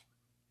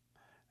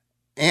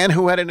and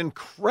who had an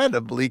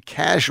incredibly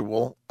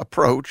casual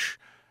approach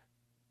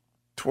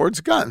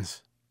towards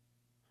guns.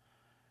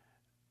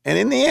 And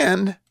in the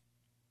end,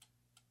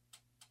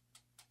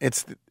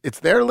 it's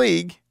their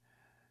league.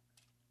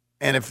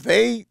 And if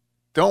they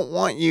don't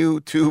want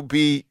you to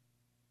be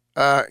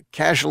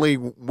casually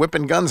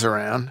whipping guns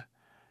around,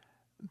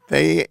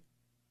 they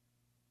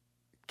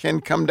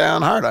can come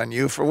down hard on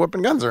you for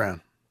whipping guns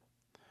around.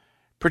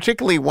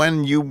 Particularly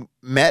when you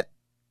met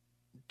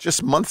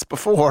just months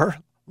before,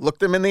 looked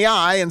them in the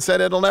eye and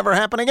said it'll never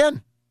happen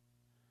again.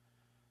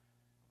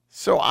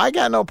 So I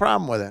got no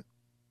problem with it.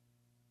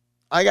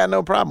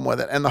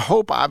 And the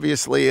hope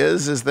obviously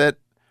is that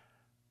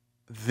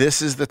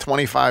this is the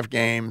 25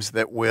 games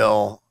that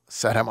will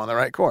set him on the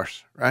right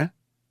course, right?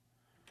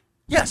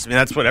 Yes, I mean,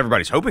 that's what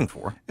everybody's hoping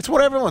for. It's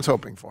what everyone's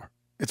hoping for.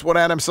 It's what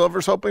Adam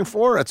Silver's hoping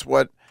for. It's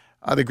what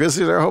the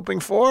Grizzlies are hoping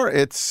for.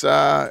 It's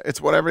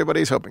what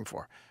everybody's hoping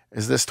for.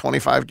 Is this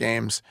 25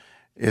 games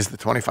is the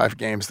 25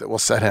 games that will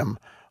set him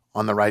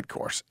on the right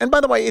course. And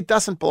by the way, it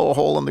doesn't blow a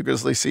hole in the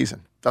Grizzlies season.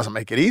 It doesn't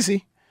make it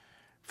easy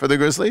for the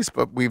Grizzlies,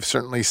 but we've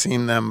certainly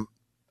seen them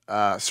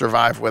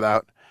survive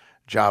without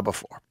Ja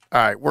before.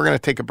 All right, we're going to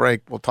take a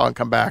break. We'll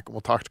come back, and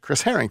we'll talk to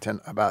Chris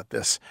Harrington about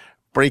this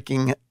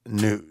breaking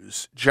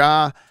news.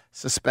 Ja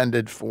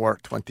suspended for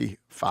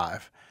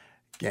 25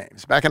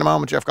 games. Back in a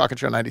moment, Geoff Calkins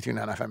Show,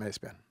 92.9 FM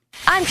ESPN.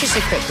 I'm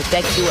Trisha Crick with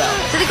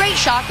BetQL. To the great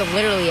shock of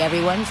literally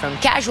everyone, from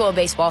casual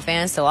baseball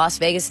fans to Las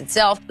Vegas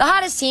itself, the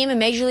hottest team in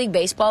Major League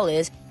Baseball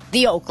is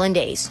the Oakland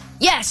A's.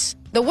 Yes,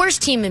 the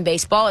worst team in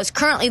baseball is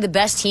currently the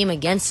best team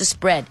against the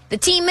spread. The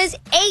team is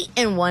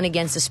 8-1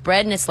 against the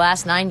spread in its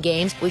last 9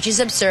 games, which is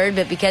absurd,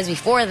 but because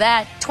before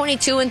that,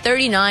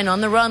 22-39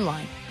 on the run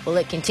line. Will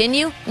it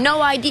continue?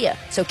 No idea,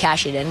 so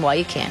cash it in while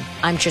you can.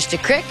 I'm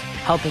Trista Crick,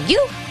 helping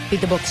you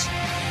beat the books.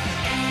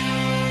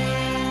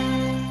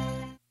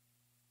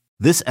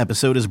 This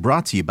episode is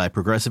brought to you by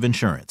Progressive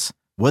Insurance.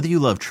 Whether you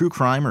love true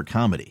crime or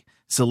comedy,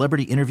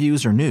 celebrity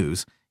interviews or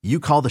news, you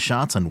call the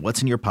shots on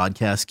what's in your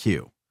podcast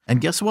queue. And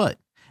guess what?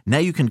 Now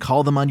you can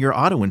call them on your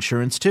auto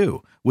insurance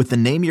too with the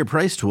Name Your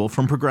Price tool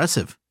from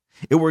Progressive.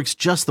 It works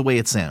just the way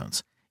it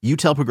sounds. You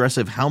tell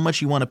Progressive how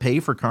much you want to pay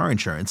for car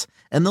insurance,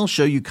 and they'll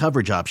show you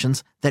coverage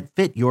options that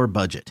fit your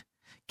budget.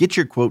 Get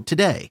your quote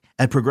today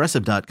at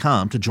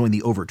Progressive.com to join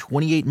the over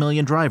 28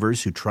 million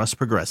drivers who trust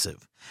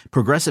Progressive.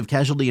 Progressive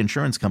Casualty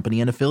Insurance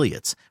Company and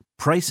Affiliates.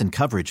 Price and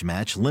coverage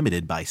match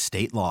limited by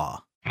state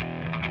law.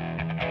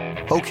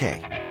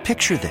 Okay,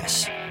 picture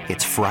this.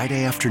 It's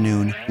Friday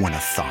afternoon when a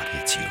thought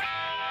hits you.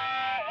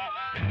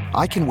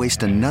 I can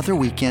waste another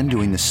weekend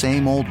doing the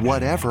same old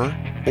whatever,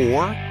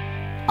 or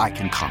I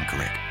can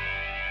conquer it.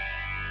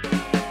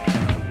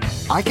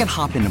 I can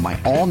hop into my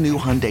all-new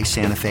Hyundai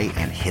Santa Fe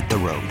and hit the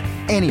road.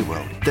 Any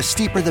road. The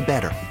steeper, the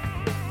better.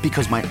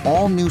 Because my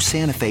all-new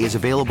Santa Fe is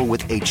available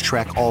with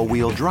H-Track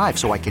all-wheel drive,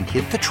 so I can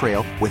hit the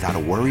trail without a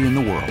worry in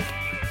the world.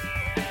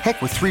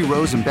 Heck, with 3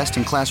 rows and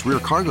best-in-class rear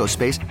cargo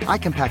space, I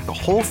can pack the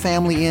whole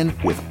family in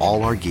with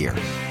all our gear.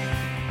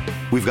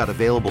 We've got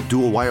available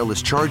dual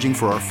wireless charging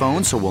for our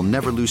phones, so we'll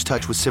never lose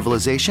touch with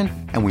civilization,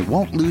 and we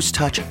won't lose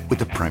touch with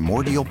the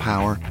primordial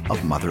power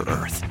of Mother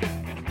Earth.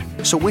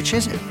 So which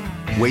is it?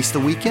 Waste the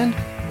weekend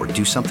or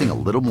do something a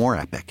little more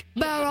epic?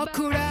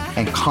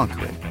 And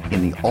conquer it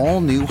in the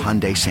all-new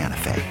Hyundai Santa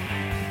Fe.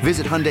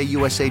 Visit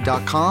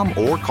HyundaiUSA.com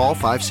or call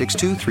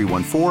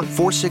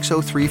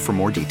 562-314-4603 for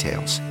more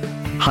details.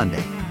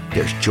 Hyundai,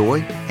 there's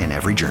joy in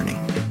every journey.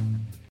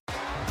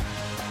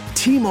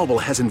 T-Mobile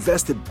has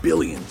invested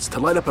billions to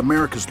light up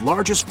America's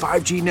largest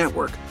 5G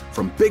network,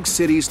 from big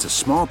cities to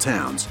small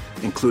towns,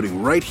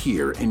 including right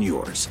here in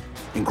yours.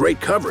 And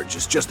great coverage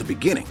is just the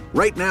beginning.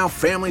 Right now,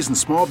 families and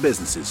small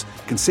businesses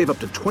can save up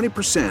to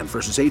 20%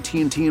 versus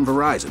AT&T and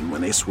Verizon when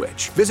they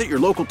switch. Visit your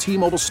local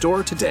T-Mobile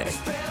store today.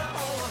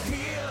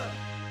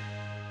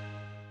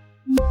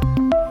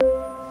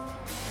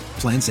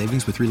 Plan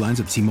savings with 3 lines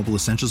of T-Mobile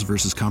Essentials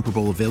versus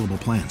comparable available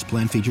plans.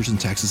 Plan features and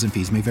taxes and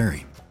fees may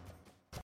vary.